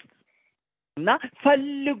ፈልጉት እና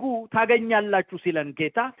ፈልጉ ታገኛላችሁ ሲለን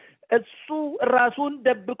ጌታ እሱ ራሱን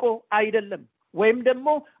ደብቆ አይደለም ወይም ደግሞ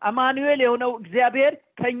አማኑኤል የሆነው እግዚአብሔር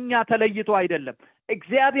ከኛ ተለይቶ አይደለም።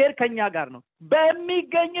 እግዚአብሔር ከኛ ጋር ነው።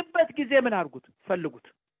 በሚገኝበት ጊዜ ምን አድርጉት? ፈልጉት።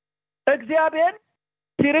 እግዚአብሔር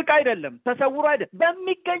ሲርቅ አይደለም፣ ተሰውሮ አይደለም።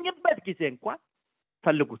 በሚገኝበት ጊዜ እንኳን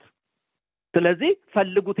ፈልጉት። ስለዚህ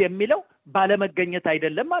ፈልጉት የሚለው ባለመገኘት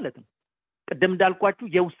አይደለም ማለት ነው። ቅድም እንዳልኳችሁ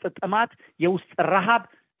የውስጥ ጥማት የውስጥ ረሃብ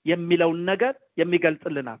የሚለውን ነገር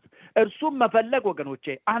የሚገልጽልናል። እርሱም መፈለግ ወገኖቼ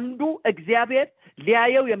አንዱ እግዚአብሔር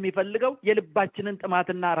ሊያየው የሚፈልገው የልባችንን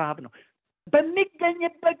ጥማትና ረሃብ ነው።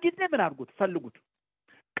 በሚገኝበት ጊዜ ምን አድርጉት? ፈልጉት።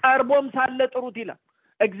 ቀርቦም ሳለ ጥሩት ይላል።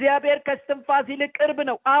 እግዚአብሔር ከስትንፋስ ይልቅ ቅርብ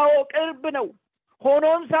ነው። አዎ ቅርብ ነው።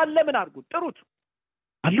 ሆኖም ሳለ ምን አድርጉት? ጥሩት፣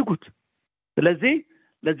 ፈልጉት። ስለዚህ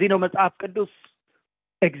ለዚህ ነው መጽሐፍ ቅዱስ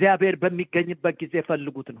እግዚአብሔር በሚገኝበት ጊዜ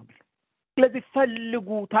ፈልጉት ነው የሚለው። ስለዚህ ፈልጉ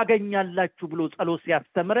ታገኛላችሁ ብሎ ጸሎት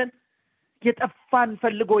ሲያስተምረን የጠፋን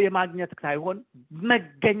ፈልጎ የማግኘት ሳይሆን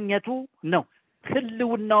መገኘቱ ነው።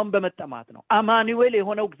 ህልውናውን በመጠማት ነው። አማኑኤል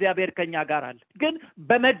የሆነው እግዚአብሔር ከኛ ጋር አለ። ግን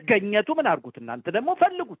በመገኘቱ ምን አድርጉት? እናንተ ደግሞ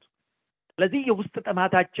ፈልጉት። ስለዚህ የውስጥ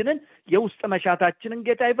ጥማታችንን የውስጥ መሻታችንን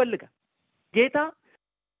ጌታ ይፈልጋል። ጌታ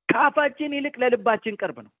ከአፋችን ይልቅ ለልባችን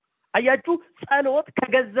ቅርብ ነው። አያችሁ፣ ጸሎት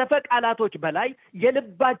ከገዘፈ ቃላቶች በላይ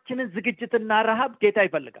የልባችንን ዝግጅትና ረሃብ ጌታ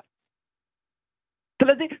ይፈልጋል።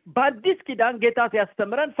 ስለዚህ በአዲስ ኪዳን ጌታ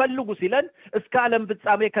ሲያስተምረን ፈልጉ ሲለን እስከ ዓለም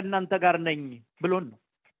ፍጻሜ ከናንተ ጋር ነኝ ብሎን ነው።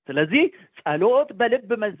 ስለዚህ ጸሎት በልብ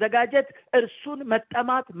መዘጋጀት እርሱን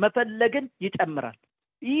መጠማት መፈለግን ይጨምራል።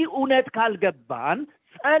 ይህ እውነት ካልገባን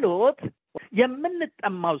ጸሎት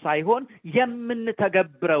የምንጠማው ሳይሆን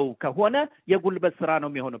የምንተገብረው ከሆነ የጉልበት ስራ ነው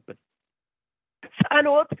የሚሆንብን።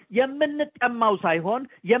 ጸሎት የምንጠማው ሳይሆን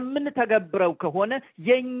የምንተገብረው ከሆነ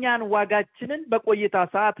የኛን ዋጋችንን በቆይታ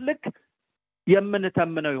ሰዓት ልክ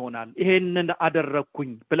የምንተምነው ይሆናል። ይሄንን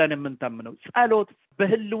አደረኩኝ ብለን የምንተምነው ጸሎት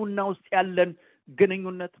በህልውና ውስጥ ያለን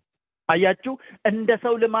ግንኙነት አያችሁ፣ እንደ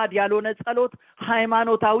ሰው ልማድ ያልሆነ ጸሎት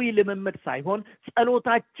ሃይማኖታዊ ልምምድ ሳይሆን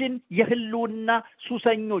ጸሎታችን የህልውና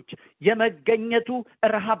ሱሰኞች የመገኘቱ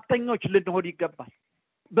ረሃብተኞች ልንሆን ይገባል።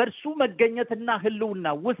 በእርሱ መገኘትና ህልውና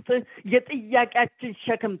ውስጥ የጥያቄያችን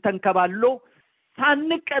ሸክም ተንከባሎ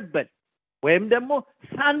ሳንቀበል ወይም ደግሞ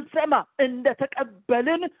ሳንሰማ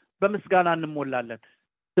እንደተቀበልን በምስጋና እንሞላለን።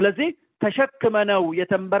 ስለዚህ ተሸክመነው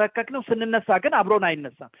የተንበረከክነው ስንነሳ ግን አብሮን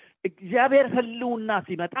አይነሳም። እግዚአብሔር ህልውና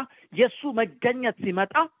ሲመጣ የሱ መገኘት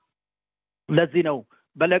ሲመጣ ለዚህ ነው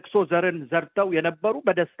በለቅሶ ዘርን ዘርተው የነበሩ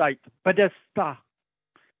በደስታ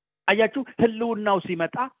አያችሁ፣ ህልውናው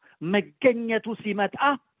ሲመጣ መገኘቱ ሲመጣ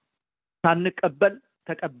ሳንቀበል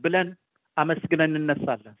ተቀብለን አመስግነን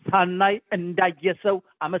እንነሳለን። ሳናይ እንዳየሰው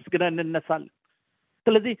አመስግነን እንነሳለን።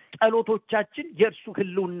 ስለዚህ ጸሎቶቻችን የእርሱ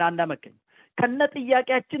ህልውናና መገኘት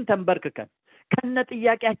ከነጥያቄያችን ተንበርክከን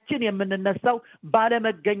ከነጥያቄያችን የምንነሳው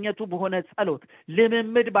ባለመገኘቱ በሆነ ጸሎት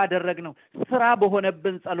ልምምድ ባደረግነው ስራ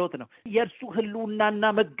በሆነብን ጸሎት ነው። የእርሱ ህልውናና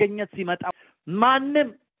መገኘት ሲመጣ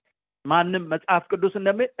ማንም መጽሐፍ ቅዱስ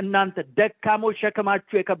እንደሚል እናንተ ደካሞች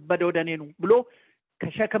ሸክማችሁ የከበደ ወደ እኔ ኑ ብሎ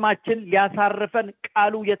ከሸክማችን ሊያሳርፈን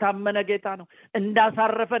ቃሉ የታመነ ጌታ ነው።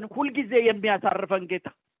 እንዳሳረፈን ሁልጊዜ የሚያሳርፈን ጌታ።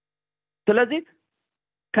 ስለዚህ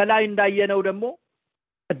ከላይ እንዳየነው ደግሞ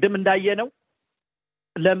ቅድም እንዳየነው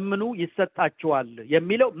ለምኑ ይሰጣችኋል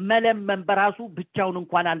የሚለው መለመን በራሱ ብቻውን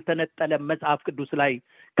እንኳን አልተነጠለም። መጽሐፍ ቅዱስ ላይ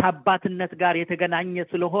ከአባትነት ጋር የተገናኘ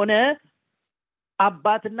ስለሆነ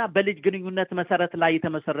አባትና በልጅ ግንኙነት መሰረት ላይ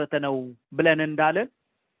የተመሰረተ ነው ብለን እንዳለን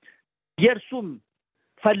የእርሱም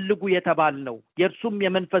ፈልጉ የተባልነው የእርሱም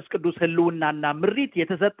የመንፈስ ቅዱስ ህልውናና ምሪት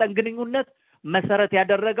የተሰጠን ግንኙነት መሰረት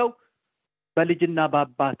ያደረገው በልጅና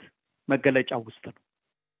በአባት መገለጫ ውስጥ ነው።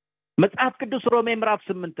 መጽሐፍ ቅዱስ ሮሜ ምዕራፍ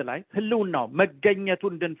 8 ላይ ህልውናው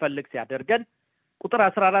መገኘቱን እንድንፈልግ ሲያደርገን ቁጥር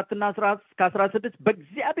 14 እና 16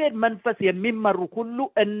 በእግዚአብሔር መንፈስ የሚመሩ ሁሉ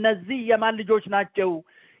እነዚህ የማን ልጆች ናቸው?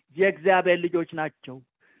 የእግዚአብሔር ልጆች ናቸው።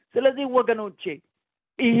 ስለዚህ ወገኖቼ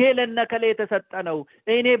ይሄ ለነከለ የተሰጠ ነው።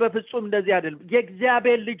 እኔ በፍጹም እንደዚህ አይደለም።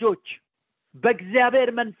 የእግዚአብሔር ልጆች በእግዚአብሔር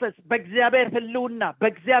መንፈስ፣ በእግዚአብሔር ሕልውና፣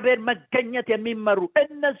 በእግዚአብሔር መገኘት የሚመሩ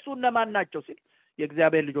እነሱ እነማን ናቸው ሲል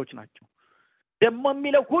የእግዚአብሔር ልጆች ናቸው። ደግሞ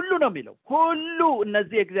የሚለው ሁሉ ነው የሚለው ሁሉ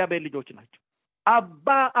እነዚህ የእግዚአብሔር ልጆች ናቸው። አባ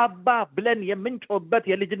አባ ብለን የምንጮህበት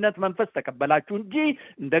የልጅነት መንፈስ ተቀበላችሁ እንጂ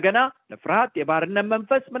እንደገና ለፍርሃት የባርነት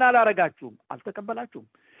መንፈስ ምን አላረጋችሁም፣ አልተቀበላችሁም።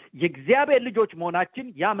 የእግዚአብሔር ልጆች መሆናችን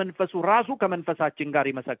ያ መንፈሱ ራሱ ከመንፈሳችን ጋር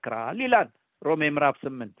ይመሰክራል ይላል ሮሜ ምዕራፍ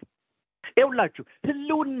 8። ይኸውላችሁ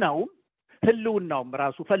ህልውናውም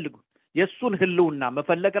ራሱ ፈልጉ። የእሱን ህልውና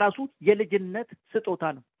መፈለግ ራሱ የልጅነት ስጦታ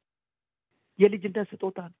ነው። የልጅነት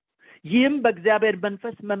ስጦታ ነው። ይህም በእግዚአብሔር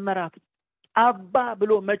መንፈስ መመራት አባ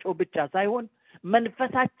ብሎ መጮህ ብቻ ሳይሆን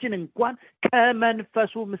መንፈሳችን እንኳን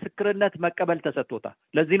ከመንፈሱ ምስክርነት መቀበል ተሰጥቶታል።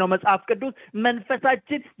 ለዚህ ነው መጽሐፍ ቅዱስ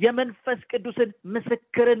መንፈሳችን የመንፈስ ቅዱስን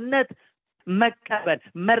ምስክርነት መቀበል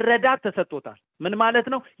መረዳት ተሰጥቶታል። ምን ማለት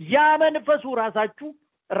ነው? ያ መንፈሱ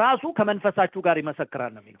ራሱ ከመንፈሳችሁ ጋር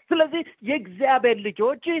ይመሰክራል ነው የሚለው። ስለዚህ የእግዚአብሔር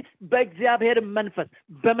ልጆች በእግዚአብሔር መንፈስ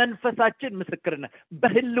በመንፈሳችን ምስክርነት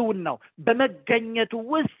በህልውናው በመገኘቱ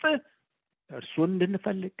ውስጥ እርሱን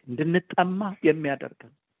እንድንፈልግ እንድንጠማ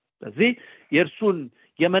የሚያደርገን። ስለዚህ የእርሱን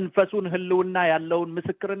የመንፈሱን ህልውና ያለውን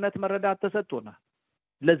ምስክርነት መረዳት ተሰጥቶናል።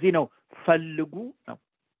 ለዚህ ነው ፈልጉ ነው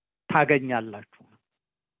ታገኛላችሁ።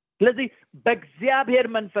 ስለዚህ በእግዚአብሔር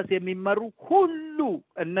መንፈስ የሚመሩ ሁሉ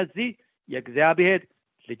እነዚህ የእግዚአብሔር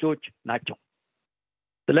ልጆች ናቸው።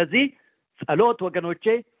 ስለዚህ ጸሎት ወገኖቼ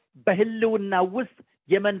በህልውና ውስጥ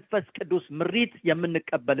የመንፈስ ቅዱስ ምሪት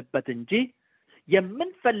የምንቀበልበት እንጂ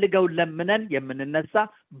የምንፈልገው ለምነን የምንነሳ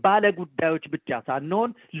ባለ ጉዳዮች ብቻ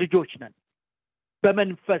ሳንሆን ልጆች ነን።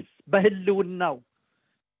 በመንፈስ በህልውናው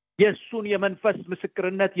የእሱን የመንፈስ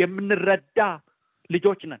ምስክርነት የምንረዳ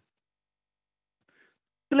ልጆች ነን።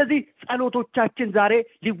 ስለዚህ ጸሎቶቻችን ዛሬ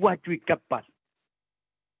ሊዋጁ ይገባል።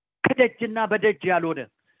 ከደጅና በደጅ ያልሆነ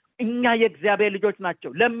እኛ የእግዚአብሔር ልጆች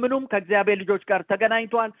ናቸው። ለምኑም ከእግዚአብሔር ልጆች ጋር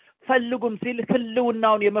ተገናኝቷል። ፈልጉም ሲል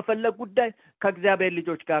ህልውናውን የመፈለግ ጉዳይ ከእግዚአብሔር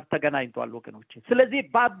ልጆች ጋር ተገናኝቷል ወገኖች። ስለዚህ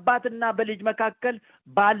በአባትና በልጅ መካከል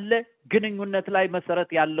ባለ ግንኙነት ላይ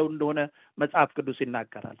መሰረት ያለው እንደሆነ መጽሐፍ ቅዱስ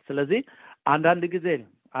ይናገራል። ስለዚህ አንዳንድ ጊዜ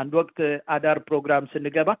አንድ ወቅት አዳር ፕሮግራም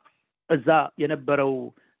ስንገባ እዛ የነበረው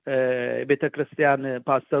ቤተክርስቲያን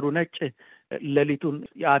ፓስተሩ ነጭ ሌሊቱን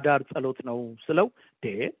የአዳር ጸሎት ነው ስለው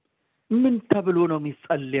ምን ተብሎ ነው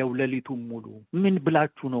የሚጸልየው ሌሊቱን ሙሉ? ምን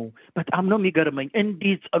ብላችሁ ነው? በጣም ነው የሚገርመኝ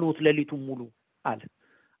እንዲህ ጸሎት ሌሊቱን ሙሉ አለ።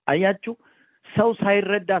 አያችሁ፣ ሰው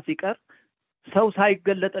ሳይረዳ ሲቀር፣ ሰው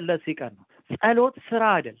ሳይገለጥለት ሲቀር ነው። ጸሎት ስራ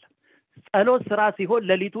አይደለም። ጸሎት ስራ ሲሆን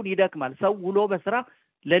ሌሊቱን ይደክማል። ሰው ውሎ በስራ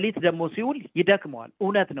ሌሊት ደግሞ ሲውል ይደክመዋል።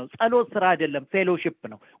 እውነት ነው። ጸሎት ስራ አይደለም፣ ፌሎሺፕ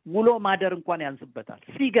ነው። ውሎ ማደር እንኳን ያንስበታል።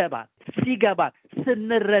 ሲገባን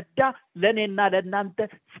ስንረዳ ለኔና ለእናንተ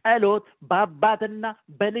ጸሎት በአባትና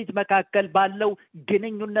በልጅ መካከል ባለው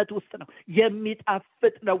ግንኙነት ውስጥ ነው።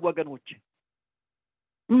 የሚጣፍጥ ነው ወገኖች፣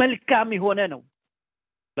 መልካም የሆነ ነው።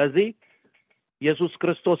 ስለዚህ ኢየሱስ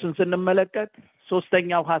ክርስቶስን ስንመለከት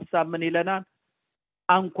ሶስተኛው ሐሳብ ምን ይለናል?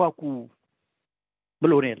 አንኳኩ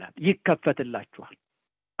ብሎ ነው ይላል። ይከፈትላችኋል።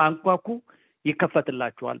 አንኳኩ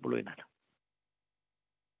ይከፈትላችኋል ብሎ ይላል።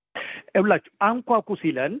 እብላችሁ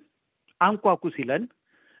አንኳኩ ሲለን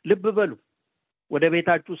ልብ በሉ። ወደ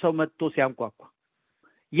ቤታችሁ ሰው መጥቶ ሲያንኳኳ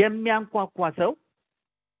የሚያንኳኳ ሰው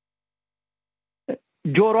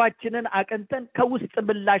ጆሮአችንን አቀንተን ከውስጥ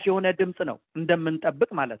ምላሽ የሆነ ድምጽ ነው እንደምንጠብቅ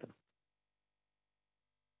ማለት ነው።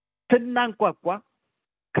 ስናንኳኳ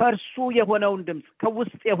ከእርሱ የሆነውን ድምጽ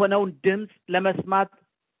ከውስጥ የሆነውን ድምጽ ለመስማት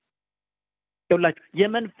ይኸውላችሁ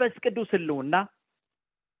የመንፈስ ቅዱስ ህልውና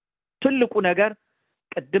ትልቁ ነገር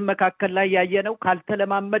ቅድም መካከል ላይ ያየነው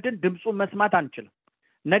ካልተለማመድን ድምጹን መስማት አንችልም።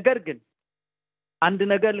 ነገር ግን አንድ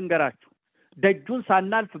ነገር ልንገራችሁ፣ ደጁን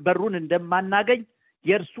ሳናልፍ በሩን እንደማናገኝ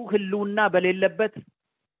የእርሱ ህልውና በሌለበት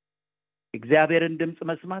እግዚአብሔርን ድምጽ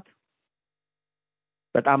መስማት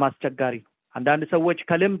በጣም አስቸጋሪ ነው። አንዳንድ ሰዎች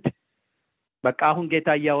ከልምድ በቃ አሁን ጌታ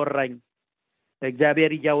እያወራኝ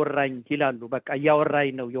እግዚአብሔር እያወራኝ ይላሉ። በቃ እያወራኝ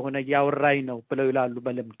ነው የሆነ እያወራኝ ነው ብለው ይላሉ።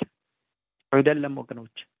 በልምድ አይደለም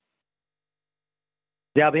ወገኖች።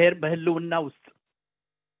 እግዚአብሔር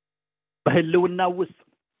በህልውና ውስጥ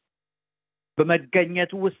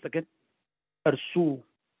በመገኘቱ ውስጥ ግን እርሱ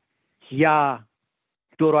ያ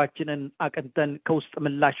ጆሮአችንን አቀንተን ከውስጥ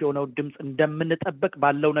ምላሽ የሆነው ድምጽ እንደምንጠብቅ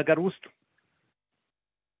ባለው ነገር ውስጥ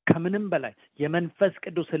ከምንም በላይ የመንፈስ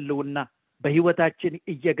ቅዱስ ህልውና በህይወታችን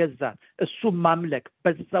እየገዛን እሱ ማምለክ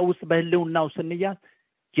በዛ ውስጥ በህልውናው ስንያዝ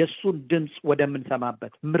የሱን ድምጽ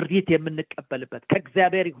ወደምንሰማበት ምሪት የምንቀበልበት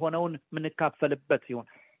ከእግዚአብሔር የሆነውን ምንካፈልበት ይሆን።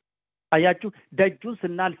 አያችሁ ደጁን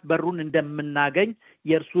ስናልፍ በሩን እንደምናገኝ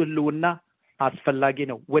የእርሱ ህልውና አስፈላጊ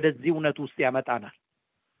ነው። ወደዚህ እውነት ውስጥ ያመጣናል።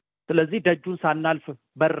 ስለዚህ ደጁን ሳናልፍ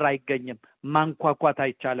በር አይገኝም፣ ማንኳኳት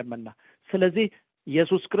አይቻልምና ስለዚህ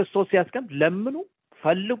ኢየሱስ ክርስቶስ ያስቀም ለምኑ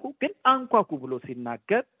ፈልጉ ግን አንኳኩ ብሎ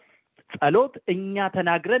ሲናገር ጸሎት እኛ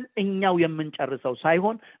ተናግረን እኛው የምንጨርሰው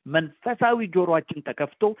ሳይሆን መንፈሳዊ ጆሮአችን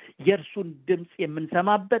ተከፍቶ የእርሱን ድምጽ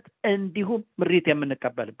የምንሰማበት እንዲሁም ምሪት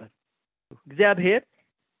የምንቀበልበት። እግዚአብሔር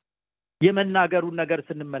የመናገሩን ነገር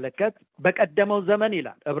ስንመለከት በቀደመው ዘመን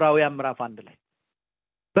ይላል ዕብራውያን ምዕራፍ 1 ላይ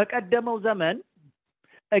በቀደመው ዘመን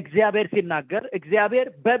እግዚአብሔር ሲናገር እግዚአብሔር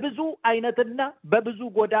በብዙ አይነትና በብዙ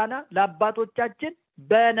ጎዳና ለአባቶቻችን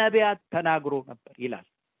በነቢያት ተናግሮ ነበር ይላል።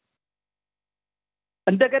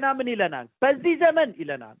 እንደገና ምን ይለናል? በዚህ ዘመን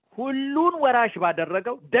ይለናል ሁሉን ወራሽ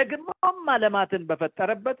ባደረገው ደግሞም ዓለማትን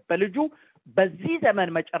በፈጠረበት በልጁ በዚህ ዘመን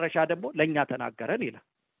መጨረሻ ደግሞ ለኛ ተናገረን ይላል።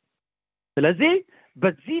 ስለዚህ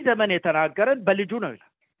በዚህ ዘመን የተናገረን በልጁ ነው ይላል።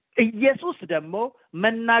 ኢየሱስ ደግሞ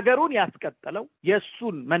መናገሩን ያስቀጠለው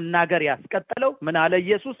የሱን መናገር ያስቀጠለው ምን አለ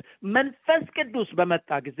ኢየሱስ? መንፈስ ቅዱስ በመጣ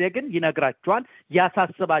ጊዜ ግን ይነግራችኋል፣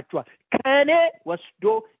 ያሳስባችኋል፣ ከኔ ወስዶ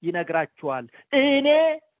ይነግራችኋል፣ እኔ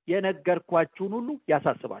የነገርኳችሁን ሁሉ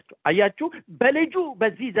ያሳስባችኋል። አያችሁ በልጁ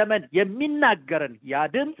በዚህ ዘመን የሚናገረን ያ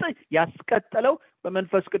ድምጽ ያስቀጠለው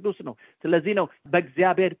በመንፈስ ቅዱስ ነው። ስለዚህ ነው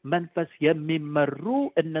በእግዚአብሔር መንፈስ የሚመሩ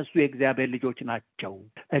እነሱ የእግዚአብሔር ልጆች ናቸው።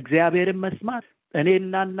 እግዚአብሔርን መስማት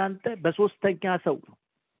እኔና እናንተ በሶስተኛ ሰው ነው።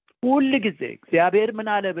 ሁሉ ጊዜ እግዚአብሔር ምን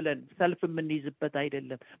አለ ብለን ሰልፍ የምንይዝበት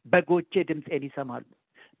አይደለም። በጎቼ ድምጼን ይሰማሉ፣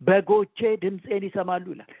 በጎቼ ድምጼን ይሰማሉ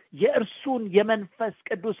ይላል። የእርሱን የመንፈስ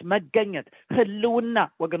ቅዱስ መገኘት ህልውና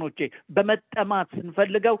ወገኖቼ በመጠማት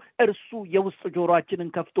ስንፈልገው እርሱ የውስጥ ጆሮአችንን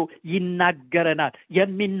ከፍቶ ይናገረናል።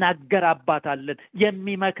 የሚናገር አባት አለን፣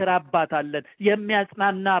 የሚመክር አባት አለን፣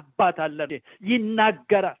 የሚያጽናና አባት አለን።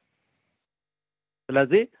 ይናገራል።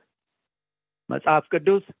 ስለዚህ መጽሐፍ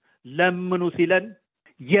ቅዱስ ለምኑ ሲለን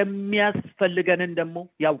የሚያስፈልገንን ደግሞ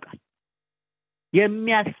ያውቃል።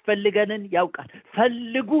 የሚያስፈልገንን ያውቃል።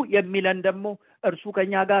 ፈልጉ የሚለን ደግሞ እርሱ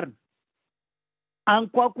ከኛ ጋር ነው።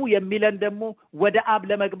 አንኳኩ የሚለን ደግሞ ወደ አብ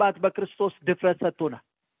ለመግባት በክርስቶስ ድፍረት ሰጥቶናል።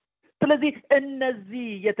 ስለዚህ እነዚህ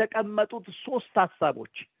የተቀመጡት ሶስት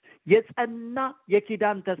ሐሳቦች የጸና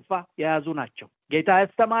የኪዳን ተስፋ የያዙ ናቸው። ጌታ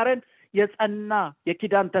ያስተማረን የጸና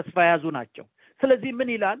የኪዳን ተስፋ የያዙ ናቸው። ስለዚህ ምን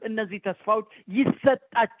ይላል? እነዚህ ተስፋዎች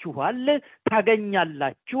ይሰጣችኋል፣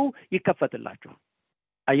 ታገኛላችሁ፣ ይከፈትላችኋል።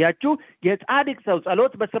 አያችሁ የጻድቅ ሰው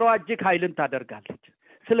ጸሎት በስራው እጅግ ኃይልን ታደርጋለች።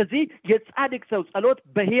 ስለዚህ የጻድቅ ሰው ጸሎት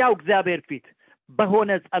በሕያው እግዚአብሔር ፊት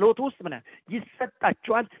በሆነ ጸሎት ውስጥ ምን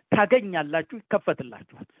ይሰጣችኋል፣ ታገኛላችሁ፣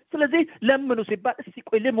 ይከፈትላችኋል። ስለዚህ ለምኑ ሲባል እስቲ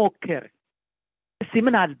ቆይ ልሞክር፣ እስቲ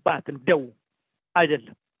ምን አልባት እንደው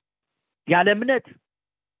አይደለም፣ ያለ እምነት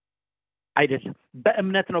አይደለም፣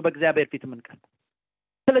 በእምነት ነው በእግዚአብሔር ፊት የምንቀርበው።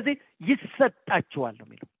 ስለዚህ ይሰጣችኋል ነው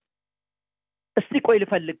የሚለው። እስቲ ቆይ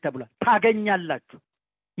ልፈልግ ተብሏል። ታገኛላችሁ፣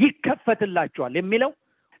 ይከፈትላችኋል የሚለው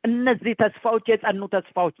እነዚህ ተስፋዎች የጸኑ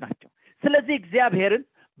ተስፋዎች ናቸው። ስለዚህ እግዚአብሔርን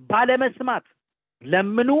ባለመስማት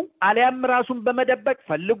ለምኑ አሊያም ራሱን በመደበቅ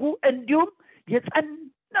ፈልጉ እንዲሁም የጸና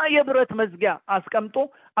የብረት መዝጊያ አስቀምጦ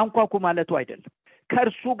አንኳኩ ማለቱ አይደለም።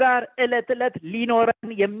 ከእርሱ ጋር ዕለት ዕለት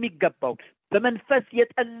ሊኖረን የሚገባው በመንፈስ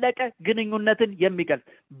የጠለቀ ግንኙነትን የሚገልጽ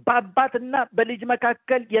በአባትና በልጅ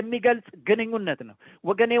መካከል የሚገልጽ ግንኙነት ነው።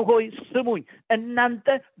 ወገኔ ሆይ ስሙኝ፣ እናንተ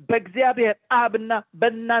በእግዚአብሔር አብና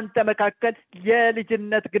በእናንተ መካከል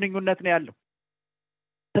የልጅነት ግንኙነት ነው ያለው።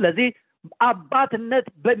 ስለዚህ አባትነት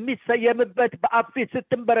በሚሰየምበት በአብ ፊት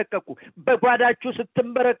ስትንበረከኩ፣ በጓዳችሁ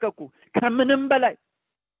ስትንበረከኩ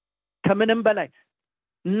ከምንም በላይ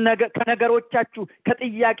ከነገሮቻችሁ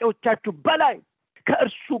ከጥያቄዎቻችሁ በላይ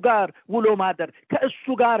ከእርሱ ጋር ውሎ ማደር፣ ከእሱ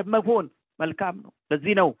ጋር መሆን መልካም ነው።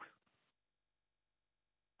 ለዚህ ነው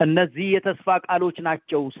እነዚህ የተስፋ ቃሎች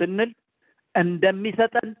ናቸው ስንል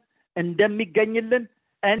እንደሚሰጠን፣ እንደሚገኝልን፣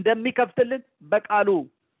 እንደሚከፍትልን በቃሉ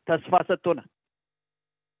ተስፋ ሰጥቶናል።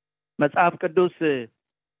 መጽሐፍ ቅዱስ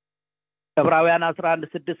ዕብራውያን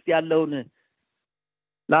 11:6 ያለውን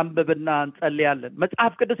ላንብብና እንጸልያለን።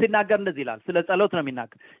 መጽሐፍ ቅዱስ ሲናገር እንደዚህ ይላል። ስለ ጸሎት ነው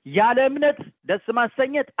የሚናገር። ያለ እምነት ደስ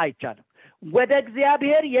ማሰኘት አይቻልም። ወደ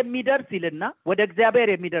እግዚአብሔር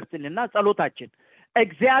የሚደርስልና ጸሎታችን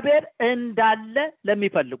እግዚአብሔር እንዳለ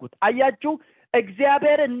ለሚፈልጉት። አያችሁ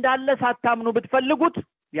እግዚአብሔር እንዳለ ሳታምኑ ብትፈልጉት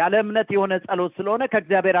ያለ እምነት የሆነ ጸሎት ስለሆነ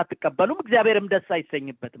ከእግዚአብሔር አትቀበሉም፣ እግዚአብሔርም ደስ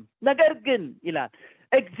አይሰኝበትም። ነገር ግን ይላል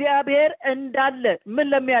እግዚአብሔር እንዳለ ምን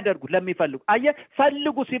ለሚያደርጉ ለሚፈልጉ።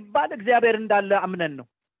 ፈልጉ ሲባል እግዚአብሔር እንዳለ አምነን ነው።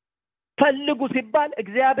 ፈልጉ ሲባል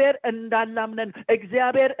እግዚአብሔር እንዳላምነን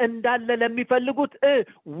እግዚአብሔር እንዳለ ለሚፈልጉት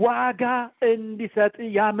ዋጋ እንዲሰጥ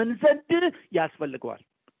ያምን ዘንድ ያስፈልገዋል።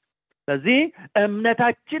 ስለዚህ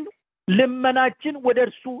እምነታችን ልመናችን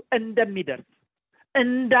ወደርሱ እንደሚደርስ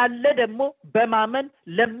እንዳለ ደግሞ በማመን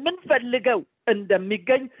ለምንፈልገው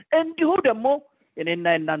እንደሚገኝ እንዲሁ ደግሞ እኔና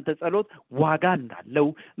እናንተ ጸሎት ዋጋ እንዳለው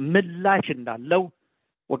ምላሽ እንዳለው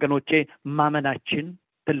ወገኖቼ ማመናችን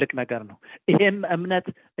ትልቅ ነገር ነው። ይሄም እምነት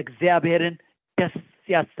እግዚአብሔርን ደስ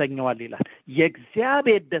ያሰኘዋል ይላል።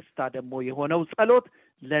 የእግዚአብሔር ደስታ ደግሞ የሆነው ጸሎት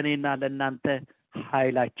ለኔና ለናንተ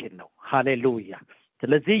ኃይላችን ነው። ሃሌሉያ።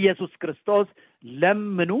 ስለዚህ ኢየሱስ ክርስቶስ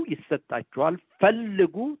ለምኑ ይሰጣችኋል፣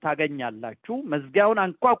 ፈልጉ ታገኛላችሁ፣ መዝጊያውን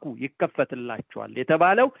አንኳኩ ይከፈትላችኋል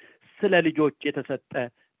የተባለው ስለ ልጆች የተሰጠ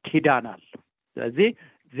ኪዳን አለ። ስለዚህ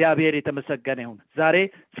እግዚአብሔር የተመሰገነ ይሁን። ዛሬ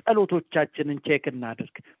ጸሎቶቻችንን ቼክ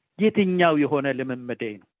እናድርግ። የትኛው የሆነ ልምምዴ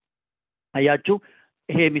ነው? አያችሁ፣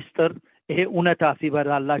 ይሄ ሚስጥር ይሄ እውነታ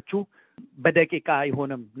ሲበራላችሁ በደቂቃ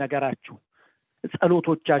አይሆንም ነገራችሁ።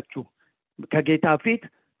 ጸሎቶቻችሁ ከጌታ ፊት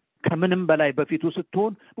ከምንም በላይ በፊቱ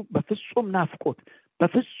ስትሆን በፍጹም ናፍቆት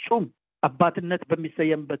በፍጹም አባትነት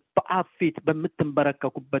በሚሰየምበት በአብ ፊት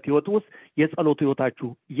በምትንበረከኩበት ህይወት ውስጥ የጸሎት ህይወታችሁ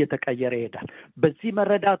እየተቀየረ ይሄዳል። በዚህ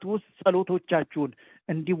መረዳት ውስጥ ጸሎቶቻችሁን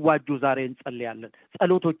እንዲዋጁ ዛሬ እንጸልያለን።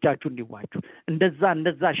 ጸሎቶቻችሁ እንዲዋጁ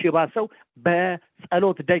እንደዛ ሽባ ሰው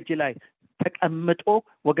በጸሎት ደጅ ላይ ተቀምጦ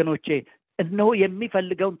ወገኖቼ እነሆ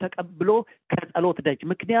የሚፈልገውን ተቀብሎ ከጸሎት ደጅ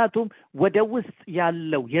ምክንያቱም ወደ ውስጥ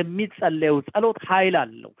ያለው የሚጸለየው ጸሎት ኃይል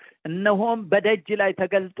አለው። እነሆም በደጅ ላይ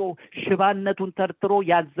ተገልጦ ሽባነቱን ተርትሮ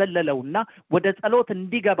ያዘለለውና ወደ ጸሎት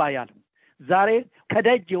እንዲገባ ያለው ዛሬ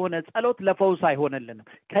ከደጅ የሆነ ጸሎት ለፈውስ አይሆንልንም።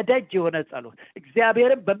 ከደጅ የሆነ ጸሎት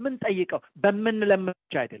እግዚአብሔርን በመንጠይቀው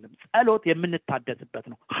በመንለምንቻ አይደለም። ጸሎት የምንታደስበት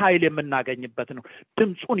ነው፣ ኃይል የምናገኝበት ነው፣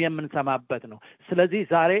 ድምጹን የምንሰማበት ነው። ስለዚህ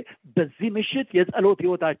ዛሬ በዚህ ምሽት የጸሎት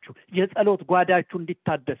ህይወታችሁ የጸሎት ጓዳችሁ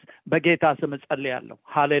እንዲታደስ በጌታ ስም ጸልያለሁ።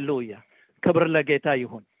 ሃሌሉያ፣ ክብር ለጌታ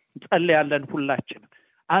ይሁን። ጸልያለን ሁላችንም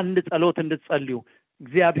አንድ ጸሎት እንድትጸልዩ።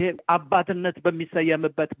 እግዚአብሔር አባትነት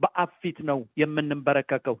በሚሰየምበት በአብ ፊት ነው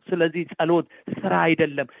የምንበረከከው። ስለዚህ ጸሎት ስራ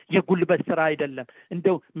አይደለም፣ የጉልበት ስራ አይደለም።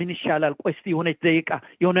 እንደው ምን ይሻላል ቆይ እስቲ የሆነች ደቂቃ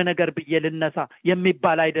የሆነ ነገር ብዬ ልነሳ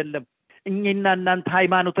የሚባል አይደለም። እኛና እናንተ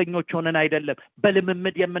ሃይማኖተኞች ሆነን አይደለም፣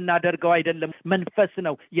 በልምምድ የምናደርገው አይደለም። መንፈስ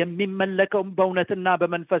ነው የሚመለከው፣ በእውነትና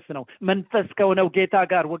በመንፈስ ነው። መንፈስ ከሆነው ጌታ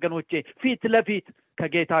ጋር ወገኖቼ ፊት ለፊት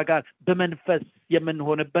ከጌታ ጋር በመንፈስ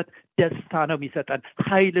የምንሆንበት ደስታ ነው የሚሰጠን፣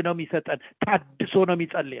 ኃይል ነው የሚሰጠን፣ ታድሶ ነው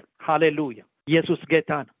የሚጸልየን። ሃሌሉያ፣ ኢየሱስ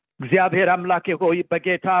ጌታ ነው። እግዚአብሔር አምላኬ ሆይ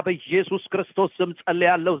በጌታ በኢየሱስ ክርስቶስ ስም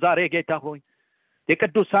ጸልያለሁ። ዛሬ ጌታ ሆይ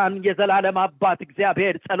የቅዱሳን የዘላለም አባት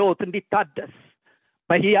እግዚአብሔር ጸሎት እንዲታደስ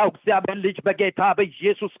በሕያው እግዚአብሔር ልጅ በጌታ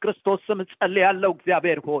በኢየሱስ ክርስቶስ ስም ጸልያለሁ።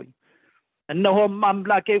 እግዚአብሔር ሆይ እነሆም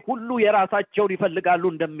አምላኬ ሁሉ የራሳቸውን ይፈልጋሉ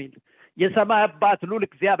እንደሚል የሰማይ አባት ልዑል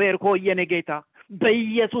እግዚአብሔር ሆይ የኔ ጌታ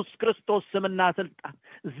በኢየሱስ ክርስቶስ ስምና ስልጣን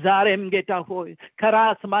ዛሬም ጌታ ሆይ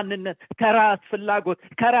ከራስ ማንነት ከራስ ፍላጎት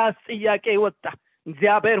ከራስ ጥያቄ ወጣ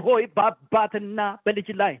እግዚአብሔር ሆይ በአባትና በልጅ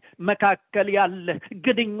ላይ መካከል ያለ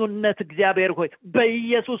ግንኙነት እግዚአብሔር ሆይ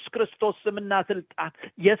በኢየሱስ ክርስቶስ ስምና ስልጣን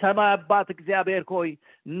የሰማይ አባት እግዚአብሔር ሆይ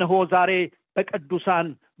እነሆ ዛሬ በቅዱሳን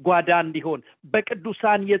ጓዳ እንዲሆን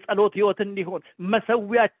በቅዱሳን የጸሎት ህይወት እንዲሆን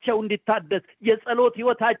መሰዊያቸው እንዲታደስ የጸሎት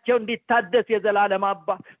ህይወታቸው እንዲታደስ የዘላለም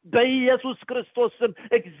አባት በኢየሱስ ክርስቶስ ስም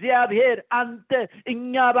እግዚአብሔር አንተ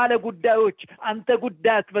እኛ ባለ ጉዳዮች አንተ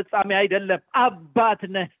ጉዳይ አስፈጻሚ አይደለም።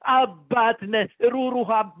 አባት ነህ፣ ሩሩህ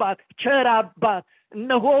አባት፣ ቸር አባት፣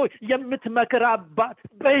 እነሆ የምትመክር አባት፣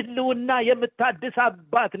 በህልውና የምታድስ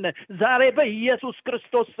አባት ነህ። ዛሬ በኢየሱስ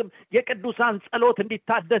ክርስቶስ ስም የቅዱሳን ጸሎት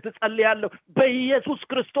እንዲታደስ ጸልያለሁ። በኢየሱስ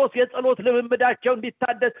ክርስቶስ የጸሎት ልምምዳቸው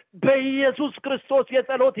እንዲታደስ፣ በኢየሱስ ክርስቶስ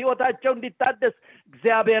የጸሎት ህይወታቸው እንዲታደስ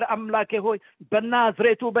እግዚአብሔር አምላኬ ሆይ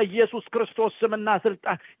በናዝሬቱ በኢየሱስ ክርስቶስ ስምና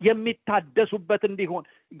ስልጣን የሚታደሱበት እንዲሆን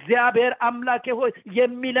እግዚአብሔር አምላኬ ሆይ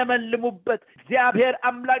የሚለመልሙበት እግዚአብሔር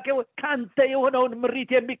አምላኬ ሆይ ካንተ የሆነውን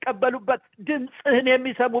ምሪት የሚቀበሉበት ድምጽህን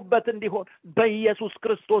የሚሰሙበት እንዲሆን በኢየሱስ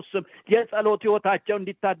ክርስቶስ ስም የጸሎት ህይወታቸው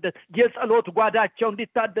እንዲታደስ የጸሎት ጓዳቸው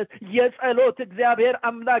እንዲታደስ የጸሎት እግዚአብሔር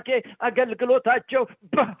አምላኬ አገልግሎታቸው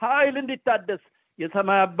በኃይል እንዲታደስ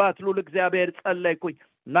የሰማይ አባት ልዑል እግዚአብሔር ጸለይኩኝ።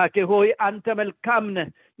 ናኬ ሆይ አንተ መልካም ነህ።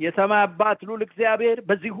 የሰማይ አባት ልዑል እግዚአብሔር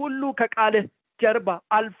በዚህ ሁሉ ከቃልህ ጀርባ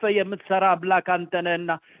አልፈ የምትሰራ አምላክ አንተ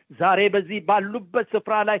ነህና ዛሬ በዚህ ባሉበት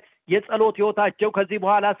ስፍራ ላይ የጸሎት ሕይወታቸው ከዚህ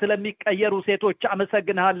በኋላ ስለሚቀየሩ ሴቶች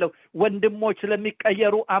አመሰግናለሁ። ወንድሞች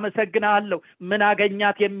ስለሚቀየሩ አመሰግናለሁ። ምን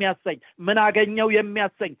አገኛት የሚያሰኝ ምን አገኘው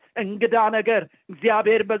የሚያሰኝ እንግዳ ነገር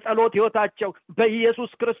እግዚአብሔር በጸሎት ሕይወታቸው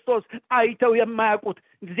በኢየሱስ ክርስቶስ አይተው የማያውቁት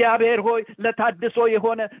እግዚአብሔር ሆይ ለታድሶ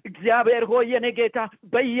የሆነ እግዚአብሔር ሆይ የኔ ጌታ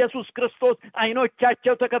በኢየሱስ ክርስቶስ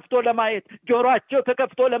አይኖቻቸው ተከፍቶ ለማየት ጆሮአቸው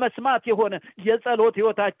ተከፍቶ ለመስማት የሆነ የጸሎት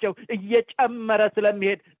ሕይወታቸው እየጨመረ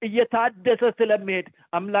ስለሚሄድ እየታደሰ ስለሚሄድ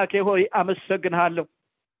አምላኬ ሆይ አመሰግናለሁ።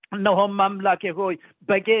 እነሆም አምላኬ ሆይ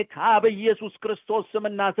በጌታ በኢየሱስ ክርስቶስ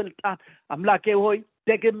ስምና ስልጣን አምላኬ ሆይ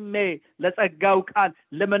ደግሜ ለጸጋው ቃል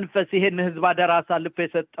ለመንፈስ ይሄን ሕዝብ አደራ አሳልፌ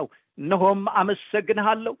ሰጠው። እነሆም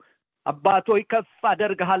አመሰግናለሁ። አባቶይ ከፍ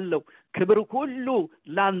አደርግሃለሁ። ክብር ሁሉ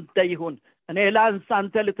ላንተ ይሁን። እኔ ላንተ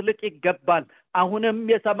አንተ ልትልቅ ይገባል። አሁንም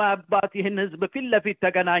የሰማይ አባት ይህን ሕዝብ ፊት ለፊት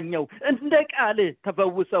ተገናኘው። እንደ ቃልህ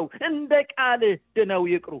ተፈውሰው፣ እንደ ቃልህ ድነው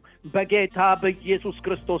ይቅሩ። በጌታ በኢየሱስ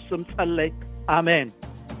ክርስቶስ ስም ጸለይ፣ አሜን።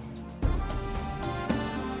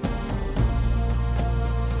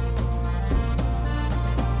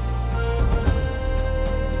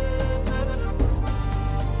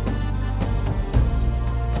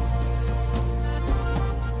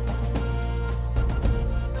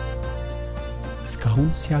 እስካሁን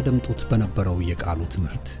ሲያደምጡት በነበረው የቃሉ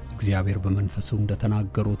ትምህርት እግዚአብሔር በመንፈሱ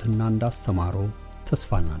እንደተናገሩትና እንዳስተማረው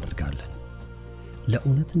ተስፋ እናደርጋለን።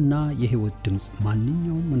 ለእውነትና የሕይወት ድምጽ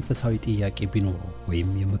ማንኛውም መንፈሳዊ ጥያቄ ቢኖሩ ወይም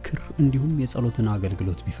የምክር እንዲሁም የጸሎትን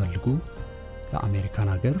አገልግሎት ቢፈልጉ ለአሜሪካን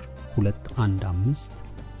ሀገር 215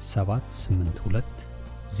 782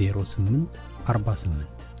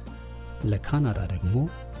 0848 ለካናዳ ደግሞ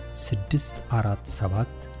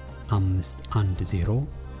 647 510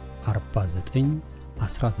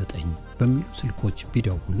 4919 በሚሉ ስልኮች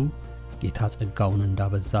ቢደውሉ ጌታ ጸጋውን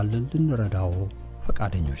እንዳበዛልን ልንረዳው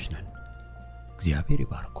ፈቃደኞች ነን። እግዚአብሔር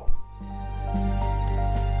ይባርኮ።